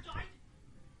your brother died?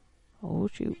 Oh,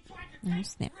 shoot. He tried to Oh, take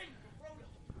snap. the ring from Frodo.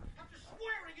 After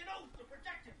swearing an oath to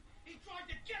protect him, he tried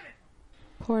to kill him.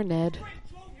 Poor Ned. The ring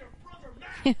drove your brother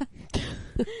mad.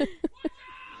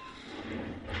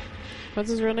 What's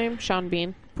his real name? Sean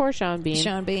Bean. Poor Sean Bean.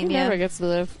 Sean Bean, He yeah. never gets to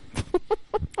live.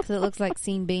 Because it looks like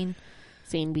Scene Bean.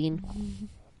 Sean Bean.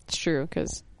 It's true,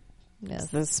 because Yes,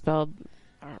 the spelled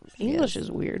English Yes.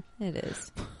 is weird. it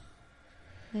is.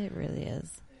 It really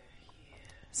is.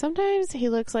 Sometimes he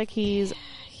looks like he's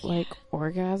like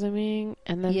orgasming,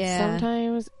 and then Yeah.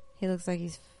 sometimes He looks like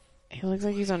he's... he looks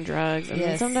like he's on drugs, and then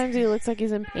Yes. sometimes he looks like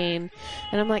he's in pain,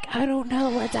 and I'm like, I don't know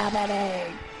what's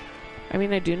happening. I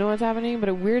mean, I do know what's happening, but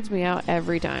it weirds me out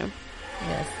every time.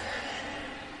 Yes.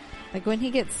 Like when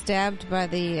he gets stabbed by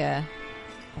the...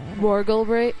 Morgul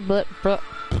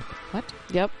what?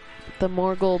 Yep, the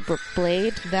Morgul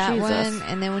blade. That Jesus. one,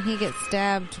 and then when he gets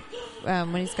stabbed,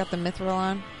 when he's got the mithril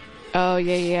on. Oh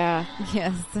yeah.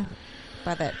 Yes.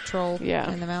 By that troll Yeah.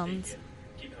 in the mountains.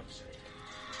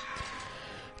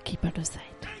 Keep out of sight.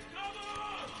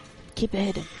 Keep it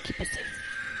hidden. Keep it safe.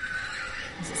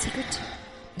 Is it secret?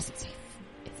 Is it safe?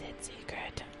 Is it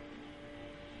secret?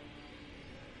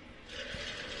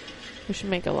 We should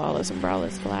make a lawless and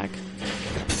braless flag.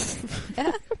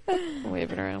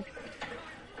 Wave it around.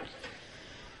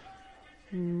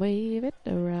 Wave it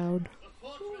around. The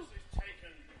fortress is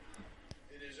taken.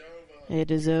 It is over.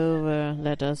 It is over.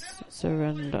 Let us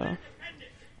surrender.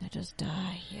 Let us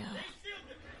die, yeah.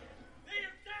 They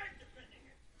have died defending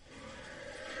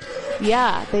it.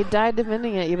 Yeah, they died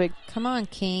defending it. You big. Come on,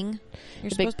 King. You're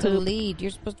The big supposed to poop. lead.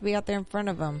 You're supposed to be out there in front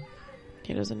of him.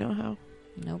 He doesn't know how.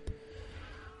 Nope.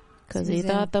 Because So he he's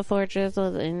thought the fortress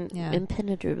was Yeah.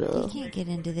 impenetrable. You can't get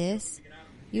into this.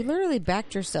 You literally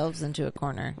backed yourselves into a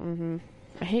corner. Mm-hmm.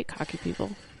 I hate cocky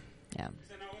people. Yeah.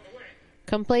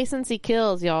 Complacency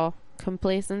kills, y'all.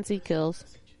 Complacency kills. It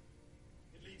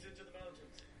leads into the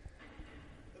mountains.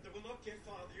 But they will not get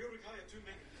far. The Uruk-hai are too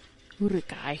many.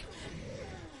 Urukai.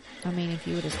 I mean, if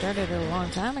you would have started it a long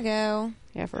time ago.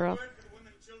 Yeah, for real. Word for the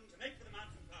women and children to make for the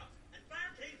mountain pass and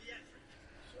barricade the entrance.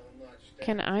 So much.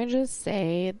 Can I just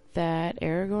say that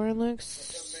Aragorn looks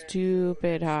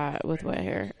stupid hot with wet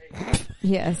hair?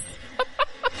 Yes.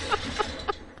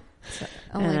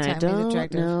 Only And I time he's don't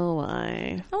attractive. know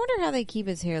why. I wonder how they keep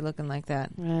his hair looking like that.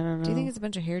 I don't know. Do you think it's a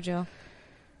bunch of hair gel?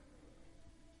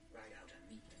 Right out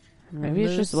and meet them. Maybe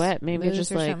it's just Mousse- wet. Maybe it's mousse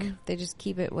just or like something? They just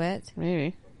keep it wet.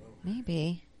 maybe.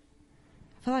 Maybe.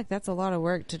 I feel like that's a lot of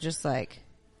work to just like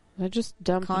I just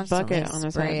dump a Constantly bucket on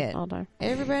his spray head it. all the time.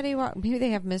 everybody walk. Maybe they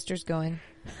have misters going.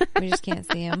 We just can't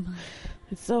see them.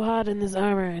 It's so hot in this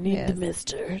armor. I need Yes. the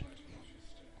mister.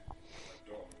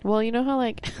 Well, you know how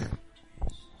like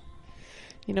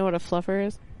you know what a fluffer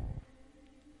is?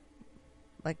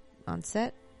 Like on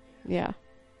set. Yeah.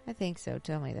 I think so.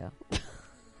 Tell me though.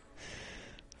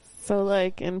 So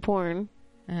like in porn,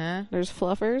 Uh there's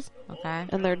fluffers, huh. Okay.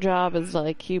 and their job is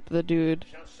like keep the dude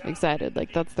excited.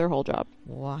 Like that's their whole job.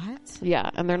 What? Yeah,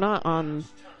 and they're not on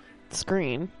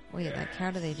screen. Wait, like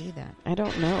how do they do that? I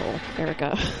don't know,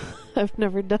 Erica. I've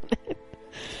never done it,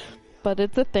 but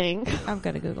it's a thing. I've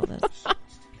got to Google this.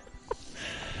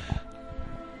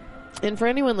 And for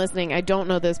anyone listening, I don't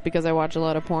know this because I watch a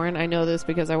lot of porn. I know this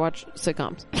because I watch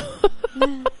sitcoms.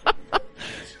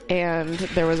 And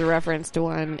there was a reference to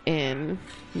one in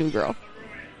New Girl.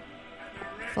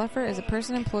 Fluffer is a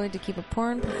person employed to keep a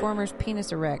porn performer's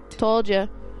penis erect. Told you.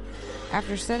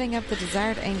 After setting up the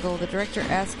desired angle, the director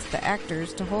asks the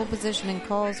actors to hold position and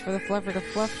calls for the fluffer to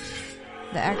fluff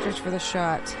the actors for the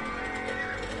shot.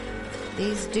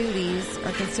 These duties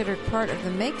are considered part of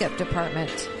the makeup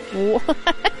department. What?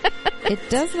 It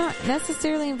does not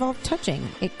necessarily involve touching.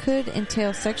 It could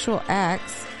entail sexual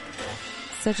acts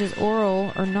such as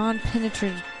oral or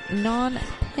non-penetrative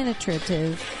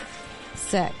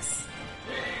sex.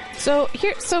 So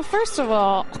first of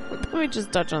all, let me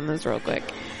just touch on this real quick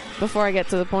before I get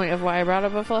to the point of why I brought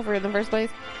up a fluffer in the first place.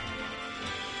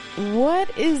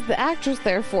 what is the actress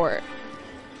there for?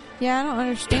 Yeah, I don't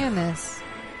understand this.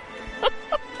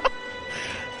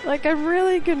 Like, I'm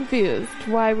really confused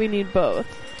why we need both.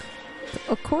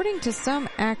 According to some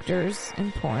actors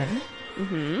in porn,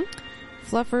 Mm-hmm.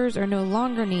 fluffers are no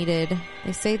longer needed.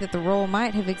 They say that the role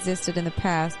might have existed in the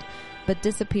past, but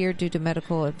disappeared due to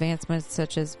medical advancements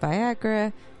such as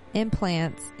Viagra,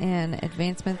 implants, and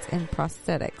advancements in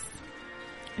prosthetics.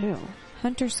 Ew.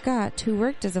 Hunter Scott, who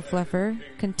worked as a fluffer,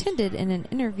 contended in an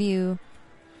interview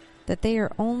that they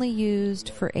are only used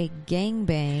for a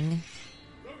gangbang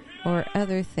or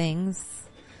other things,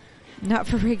 not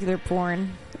for regular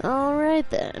porn. All right,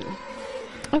 then.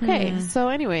 Okay, so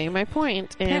anyway, my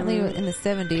point in... Apparently in the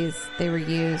 70s, they were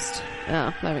used.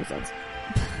 Oh, that makes sense.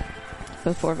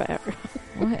 Before Viagra.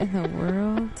 What in the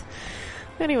world?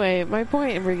 Anyway, my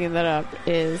point in bringing that up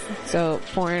is, so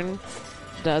porn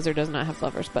does or does not have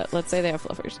fluffers, but let's say they have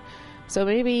fluffers. So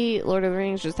maybe Lord of the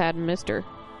Rings just had a mister.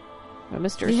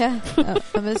 Yeah,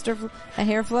 a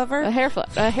hair fluffer?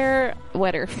 A hair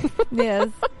wetter. Yes.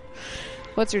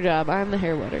 What's your job? I'm the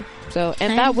hair wetter. So,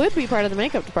 and that would be part of the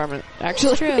makeup department,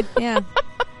 actually. True, yeah.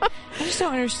 I just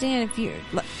don't understand if you,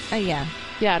 yeah.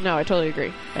 Yeah, no, I totally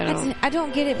agree. I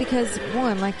don't get it because,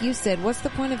 one, like you said, what's the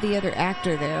point of the other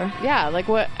actor there? Yeah, like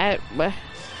what,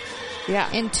 yeah.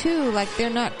 And two, like they're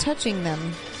not touching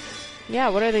them. Yeah,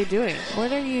 what are they doing?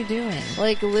 What are you doing?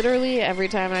 Like literally every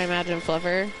time I imagine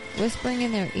Fluffer, Whispering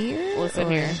in their ear? listen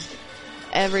here.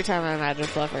 Every time I imagine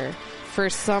Fluffer, for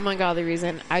some ungodly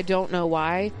reason, I don't know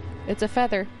why, it's a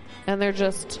feather. And they're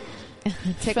just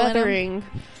Tickling 'em? feathering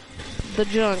the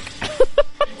junk.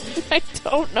 I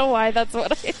don't know why that's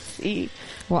what I see.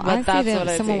 Well, But I that's see what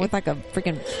I someone see. with like a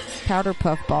freaking powder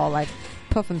puff ball, like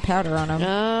puffing powder on them.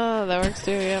 Oh, that works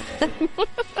too, yep.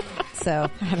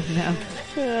 So, I don't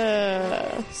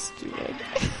know. Stupid.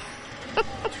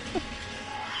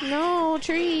 No,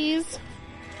 trees.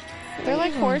 They're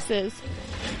like horses.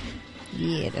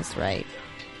 Yeah, that's right.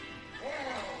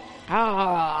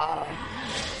 Ah.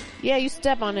 Yeah, you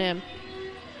step on him.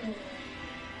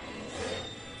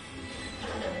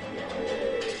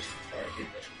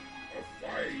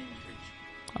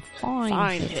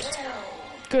 Find it.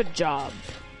 Good job.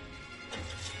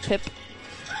 Pip.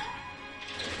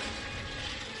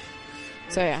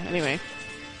 So yeah, anyway.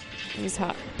 He's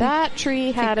hot. That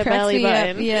tree had a Cracks belly me up,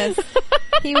 button. yes.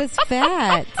 He was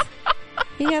fat.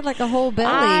 He had like a whole belly.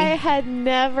 I had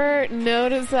never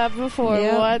noticed that before.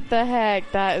 Yep. What the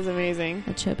heck? That is amazing.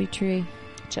 A chubby tree.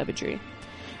 Chubby tree.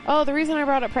 Oh, the reason I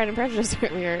brought up Pride and Prejudice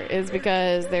earlier is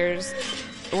because there's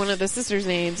one of the sisters'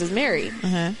 names is Mary.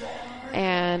 Uh-huh.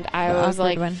 And I The was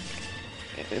awkward like, one.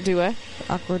 do what?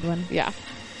 The awkward one. Yeah.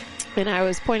 And I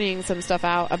was pointing some stuff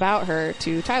out about her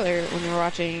to Tyler when we were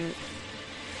watching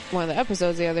one of the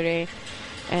episodes the other day.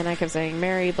 And I kept saying,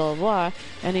 Mary, blah, blah, blah.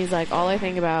 And he's like, all I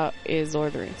think about is Lord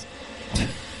of the Rings.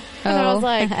 And I was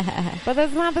like, but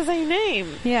that's not the same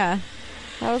name. Yeah.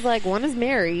 I was like, one is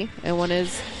Mary and one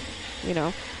is,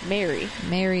 Mary.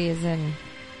 Mary is in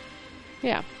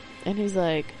Yeah. And he's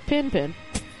like, Pin. Pin?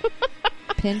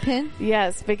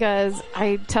 Yes, because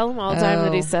I tell him all the time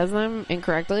that he Oh. says them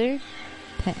incorrectly.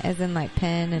 Pen, as in like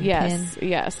pen and Yes, pin?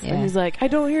 yes. Yeah. And he's like, I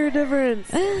don't hear a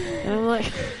difference. And I'm like,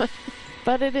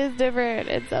 but it is different.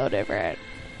 It's so different.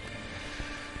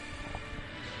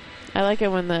 I like it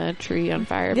when the tree on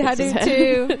fire Yeah, I puts his do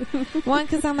head. too. One,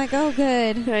 because I'm like, oh,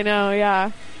 good. I know,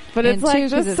 yeah. But And it's two, like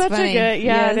 'cause just it's such funny. a good,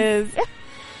 yeah, Yes. it is.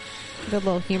 Good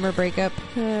little humor breakup.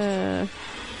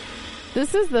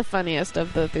 This is the funniest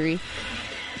of the three.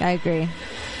 I agree.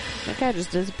 That guy just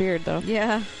disappeared though.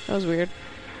 Yeah. That was weird.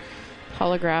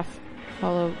 Hologram. I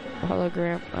don't know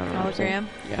what I'm saying. Hologram?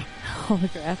 Yeah.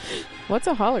 Holograph. What's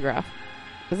a holograph?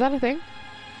 Is that a thing?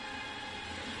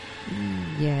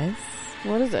 Yes.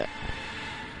 What is it?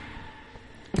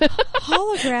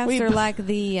 Holographs We- are like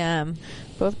the,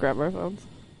 Both grab our phones.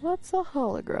 What's a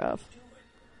holograph?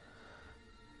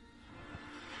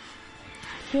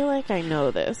 I feel like I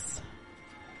know this.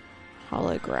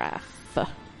 Holograph.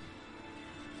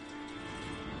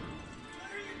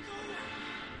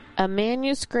 A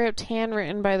manuscript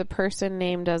handwritten by the person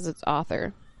named as its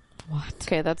author. what?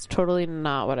 Okay, that's totally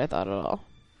not what I thought at all.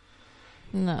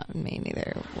 Not me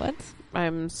neither. What?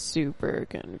 I'm super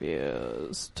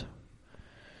confused.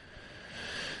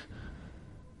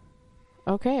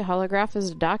 Okay, holograph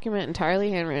is a document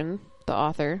entirely handwritten, the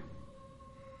author.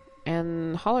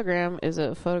 And hologram is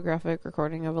a photographic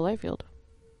recording of a light field.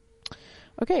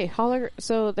 Okay,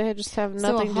 so they just have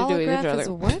nothing so a to do with each holograph other. is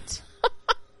what?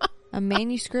 A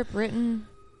manuscript written?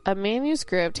 A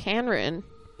manuscript handwritten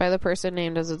by the person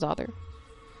named as its author.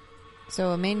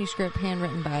 So a manuscript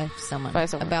handwritten by someone.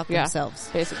 About Yeah, themselves.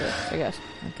 basically, I guess.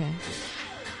 Okay.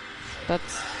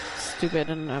 That's stupid,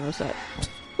 and I'm upset.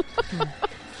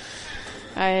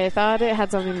 I thought it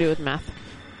had something to do with math.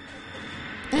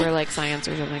 Or like science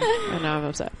or something, and now I'm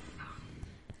upset.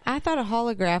 I thought a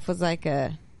holograph was like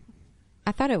a...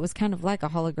 I thought it was kind of like a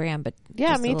hologram, but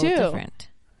Yeah, just me a little too. different.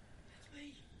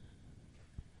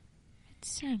 It's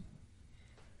Sam.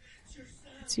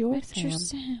 It's your It's Sam. your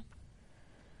Sam.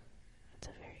 It's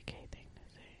a very gay thing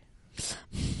to say.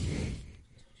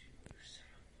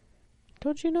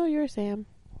 Don't you know you're Sam?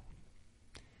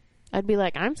 I'd be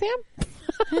like, I'm Sam?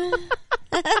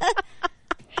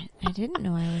 I didn't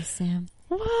know I was Sam.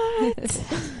 What?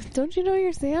 Don't you know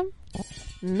you're Sam?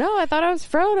 No, I thought I was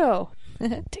Frodo.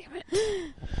 Damn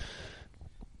it.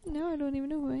 No, I don't even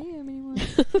know who I am anymore.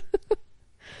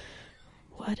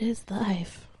 What is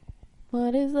life?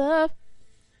 What is love?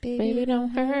 Baby, don't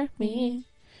hurt me.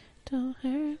 Don't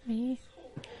hurt me.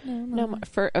 No,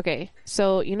 okay.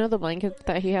 So, you know the blanket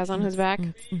that he has on his back?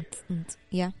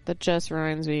 Yeah. That just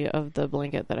reminds me of the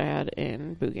blanket that I had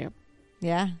in boot camp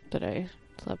Yeah. that I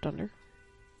slept under.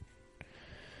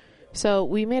 So,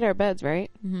 we made our beds, right?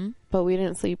 Mm-hmm. But we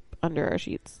didn't sleep under our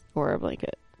sheets or our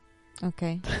blanket.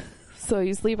 Okay. So,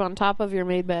 you sleep on top of your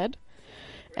made bed,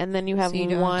 and then you have So you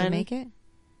don't one. have to make it?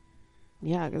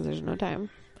 Yeah, because there's no time.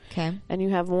 Okay. And you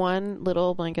have one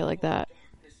little blanket like that,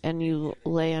 and you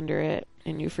lay under it,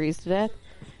 and you freeze to death.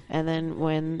 And then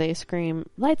when they scream,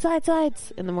 lights, lights,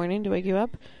 lights, in the morning to wake you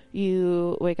up,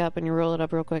 you wake up and you roll it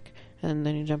up real quick, and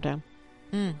then you jump down.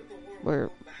 Mm. Or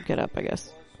get up, I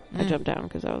guess. I jumped down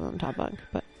because I was on the top bunk,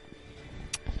 but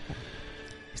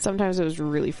sometimes it was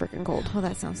really freaking cold. Oh,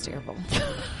 that sounds terrible.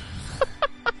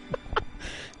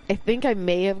 I think I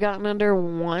may have gotten under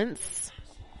once,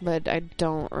 but I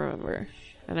don't remember.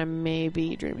 And I may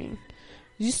be dreaming.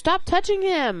 You stop touching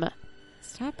him!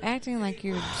 Stop acting like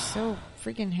you're so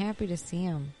freaking happy to see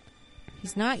him.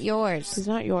 He's not yours. He's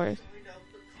not yours.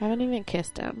 I haven't even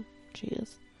kissed him.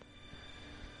 Jeez.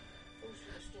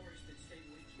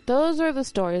 Those are the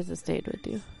stories that stayed with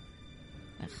you.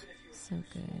 Ugh, so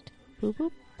good. Boop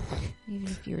boop. Even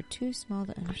if you're too small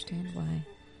to understand why.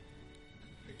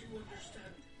 I do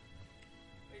understand.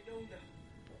 I know that.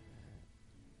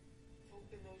 Folk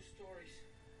in those stories.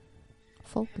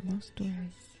 Folk in those stories.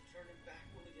 To turn him back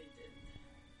when they didn't.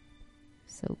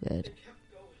 So good. They kept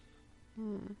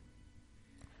going.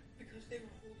 Because they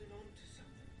were holding on to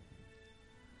something.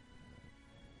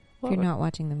 If you're not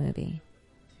watching the movie,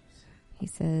 he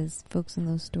says folks in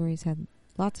those stories had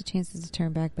lots of chances to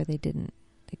turn back, but they didn't.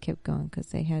 They kept going because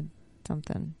they had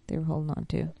something they were holding on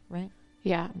to. Right?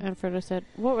 Yeah, and Frodo said,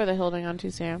 what were they holding on to,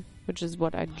 Sam? Which is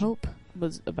what I Hope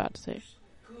was about to say.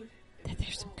 that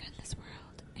there's some good in this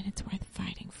world, and it's worth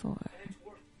fighting for.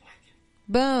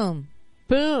 Boom.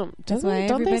 Boom! That's why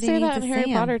Don't they everybody say needs that in a Harry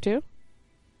Sam. Potter too?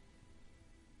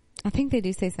 I think they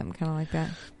do say something kind of like that.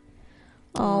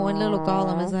 Oh, and little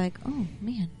Gollum is like, oh,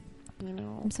 man, You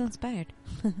know, I'm so inspired.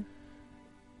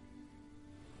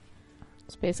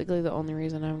 it's basically the only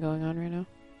reason I'm going on right now.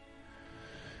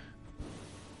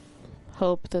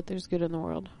 Hope that there's good in the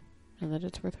world and that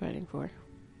it's worth fighting for.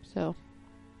 So,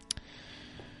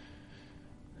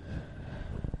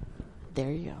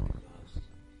 there you go.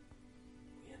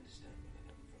 We understand one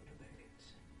another, Frodo Baggins.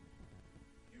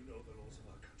 You know the laws of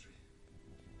our country.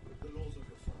 The laws of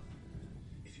your father.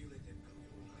 If you let them go,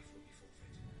 your life will be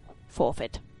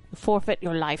forfeit. Forfeit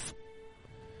your life.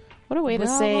 What a way We're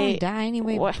to all say. gonna die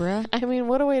anyway, what- bruh. I mean,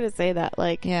 what a way to say that.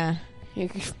 Like, Yeah. you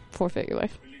forfeit your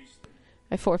life.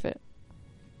 I forfeit.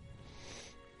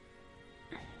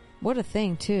 What a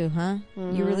thing, too, huh?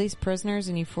 Mhm. You release prisoners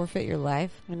and you forfeit your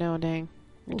life? I know, dang.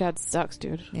 Your dad sucks,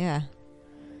 dude. Yeah.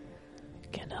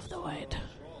 Get off the White.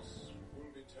 Cross will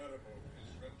be terrible.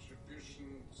 His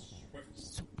retribution swift.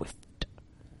 Swift.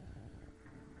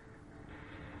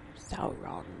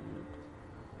 Sauron.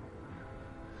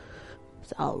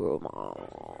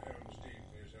 Sauron.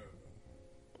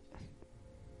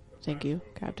 Thank you,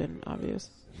 Captain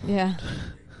Obvious. Yeah.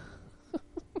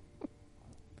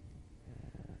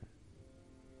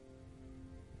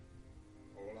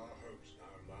 All our hopes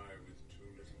now lie with two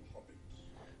little hobbits.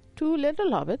 Two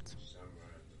little hobbits.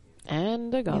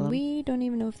 And a And golem. we don't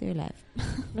even know if they're alive.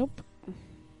 Nope. I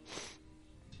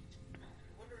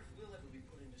wonder if we'll ever be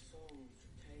put into songs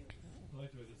or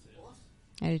tales. What?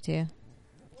 I do, too. I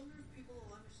wonder if people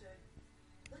will ever say,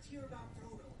 let's hear about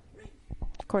Frodo and Ring.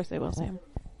 Of course they will, Sam.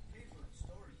 Favorite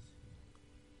stories.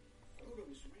 Frodo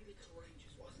was really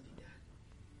courageous, wasn't he,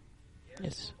 Dad?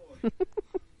 Yes. Boy,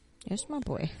 Yes, my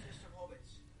boy. Mr.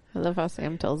 Hobbits. I love how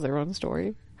Sam tells their own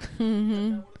story. Mm-hmm.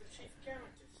 Now one of the chief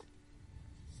characters.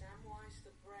 Samwise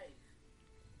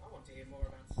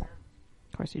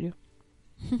course you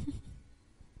do.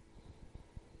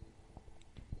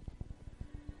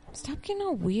 Stop getting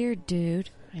all weird, dude.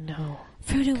 I know.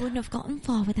 Frodo wouldn't have gotten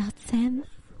far without Sam.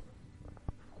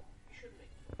 Shouldn't he?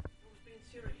 I was being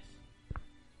serious.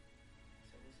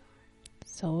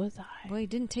 So was I. Well, he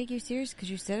didn't take you serious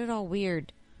because you said it all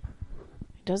weird.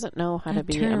 He doesn't know how to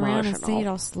be turn around emotional. and say it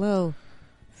all slow.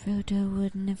 Frodo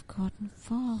wouldn't have gotten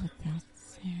far without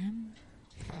Sam.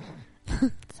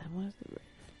 Sam was the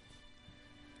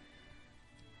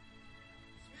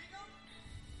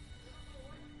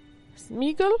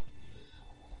Smeagol?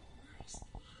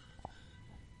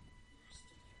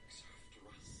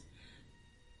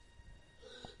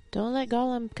 Don't let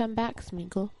Gollum come back,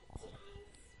 Smeagol.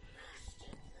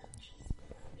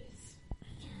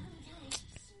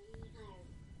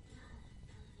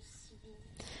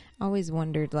 Always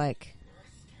wondered, like,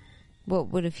 what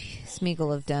would have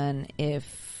Smeagol have done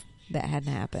if that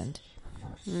hadn't happened?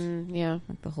 Yeah.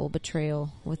 Like the whole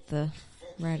betrayal with the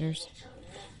riders.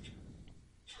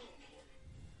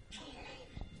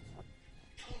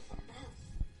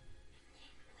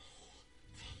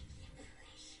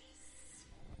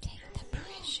 Take the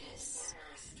precious.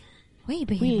 We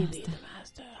be We master. be the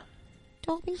master.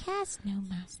 Dobby has no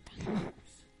master.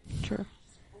 True.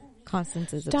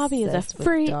 Constance is Dobby is a obsessed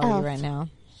free with Dobby elf. right now.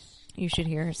 You should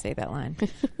hear her say that line.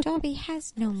 Dobby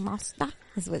has no master,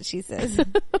 is what she says.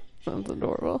 Sounds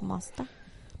adorable. Master.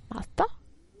 Master?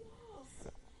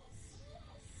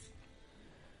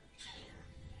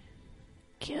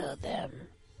 Kill them.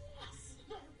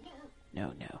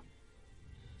 No.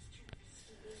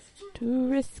 Too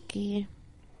risky.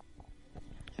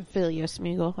 I feel you,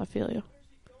 Smeagol. I feel you.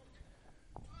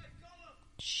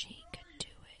 She could do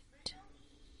it.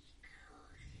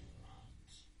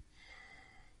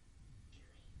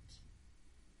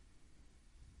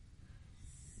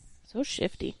 So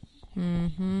shifty.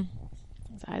 Mm-hmm.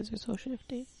 His eyes are so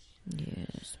shifty.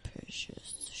 Yes,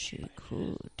 precious. She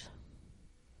could.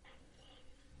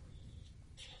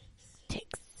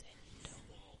 Takes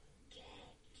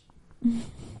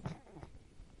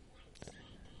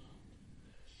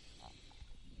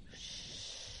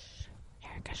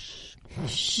Erica,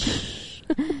 shh.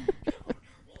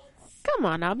 Come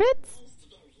on, now, Bits.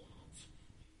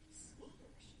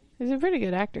 He's a pretty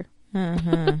good actor.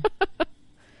 Uh-huh.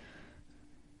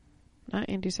 Not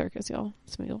Andy Serkis, y'all.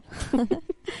 Smeagol.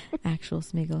 Actual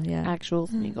Smeagol, yeah. Actual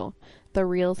Smeagol. The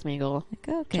real Smeagol. Like,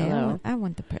 okay, Jello. I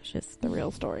want the precious. The real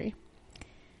story.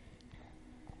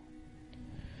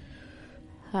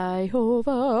 Hi,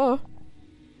 Hova.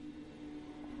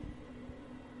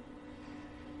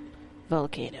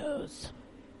 Volcanoes.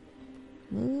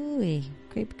 Ooh,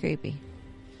 creepy. You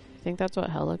think that's what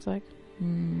hell looks like?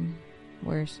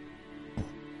 Worse.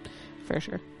 For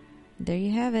sure. There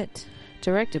you have it.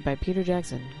 Directed by Peter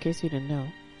Jackson, in case you didn't know.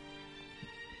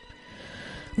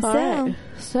 So, All right.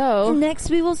 So, next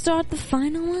we will start the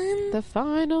final one. the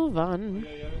final one.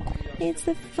 It's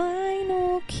the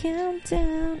final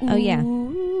countdown. Oh, yeah.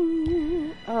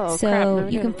 Oh, So crap. No,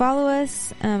 you can follow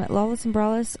us at Lawless and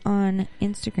Brawless on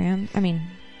Instagram.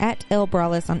 At L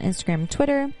Brawless on Instagram and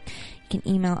Twitter. You can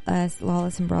email us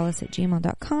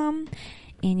lawlessandbrawless@gmail.com.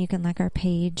 And you can like our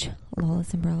page,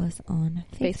 Lawless and Brawless, on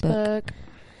Facebook.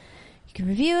 You can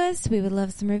review us. We would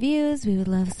love some reviews. We would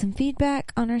love some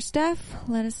feedback on our stuff.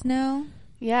 Let us know.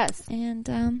 Yes. And,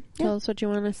 Tell us what you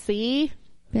want to see.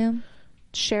 boom.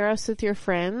 Share us with your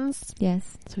friends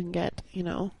Yes. so we can get,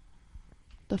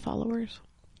 the followers.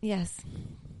 Yes.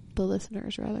 The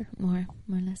listeners, rather. More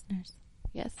listeners.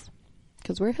 Yes.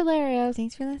 Because we're hilarious.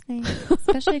 Thanks for listening.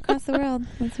 Especially across the world.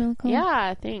 That's really cool.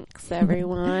 Yeah, thanks,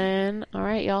 everyone. All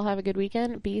right, y'all have a good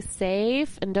weekend. Be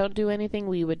safe and don't do anything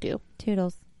we would do.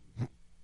 Toodles.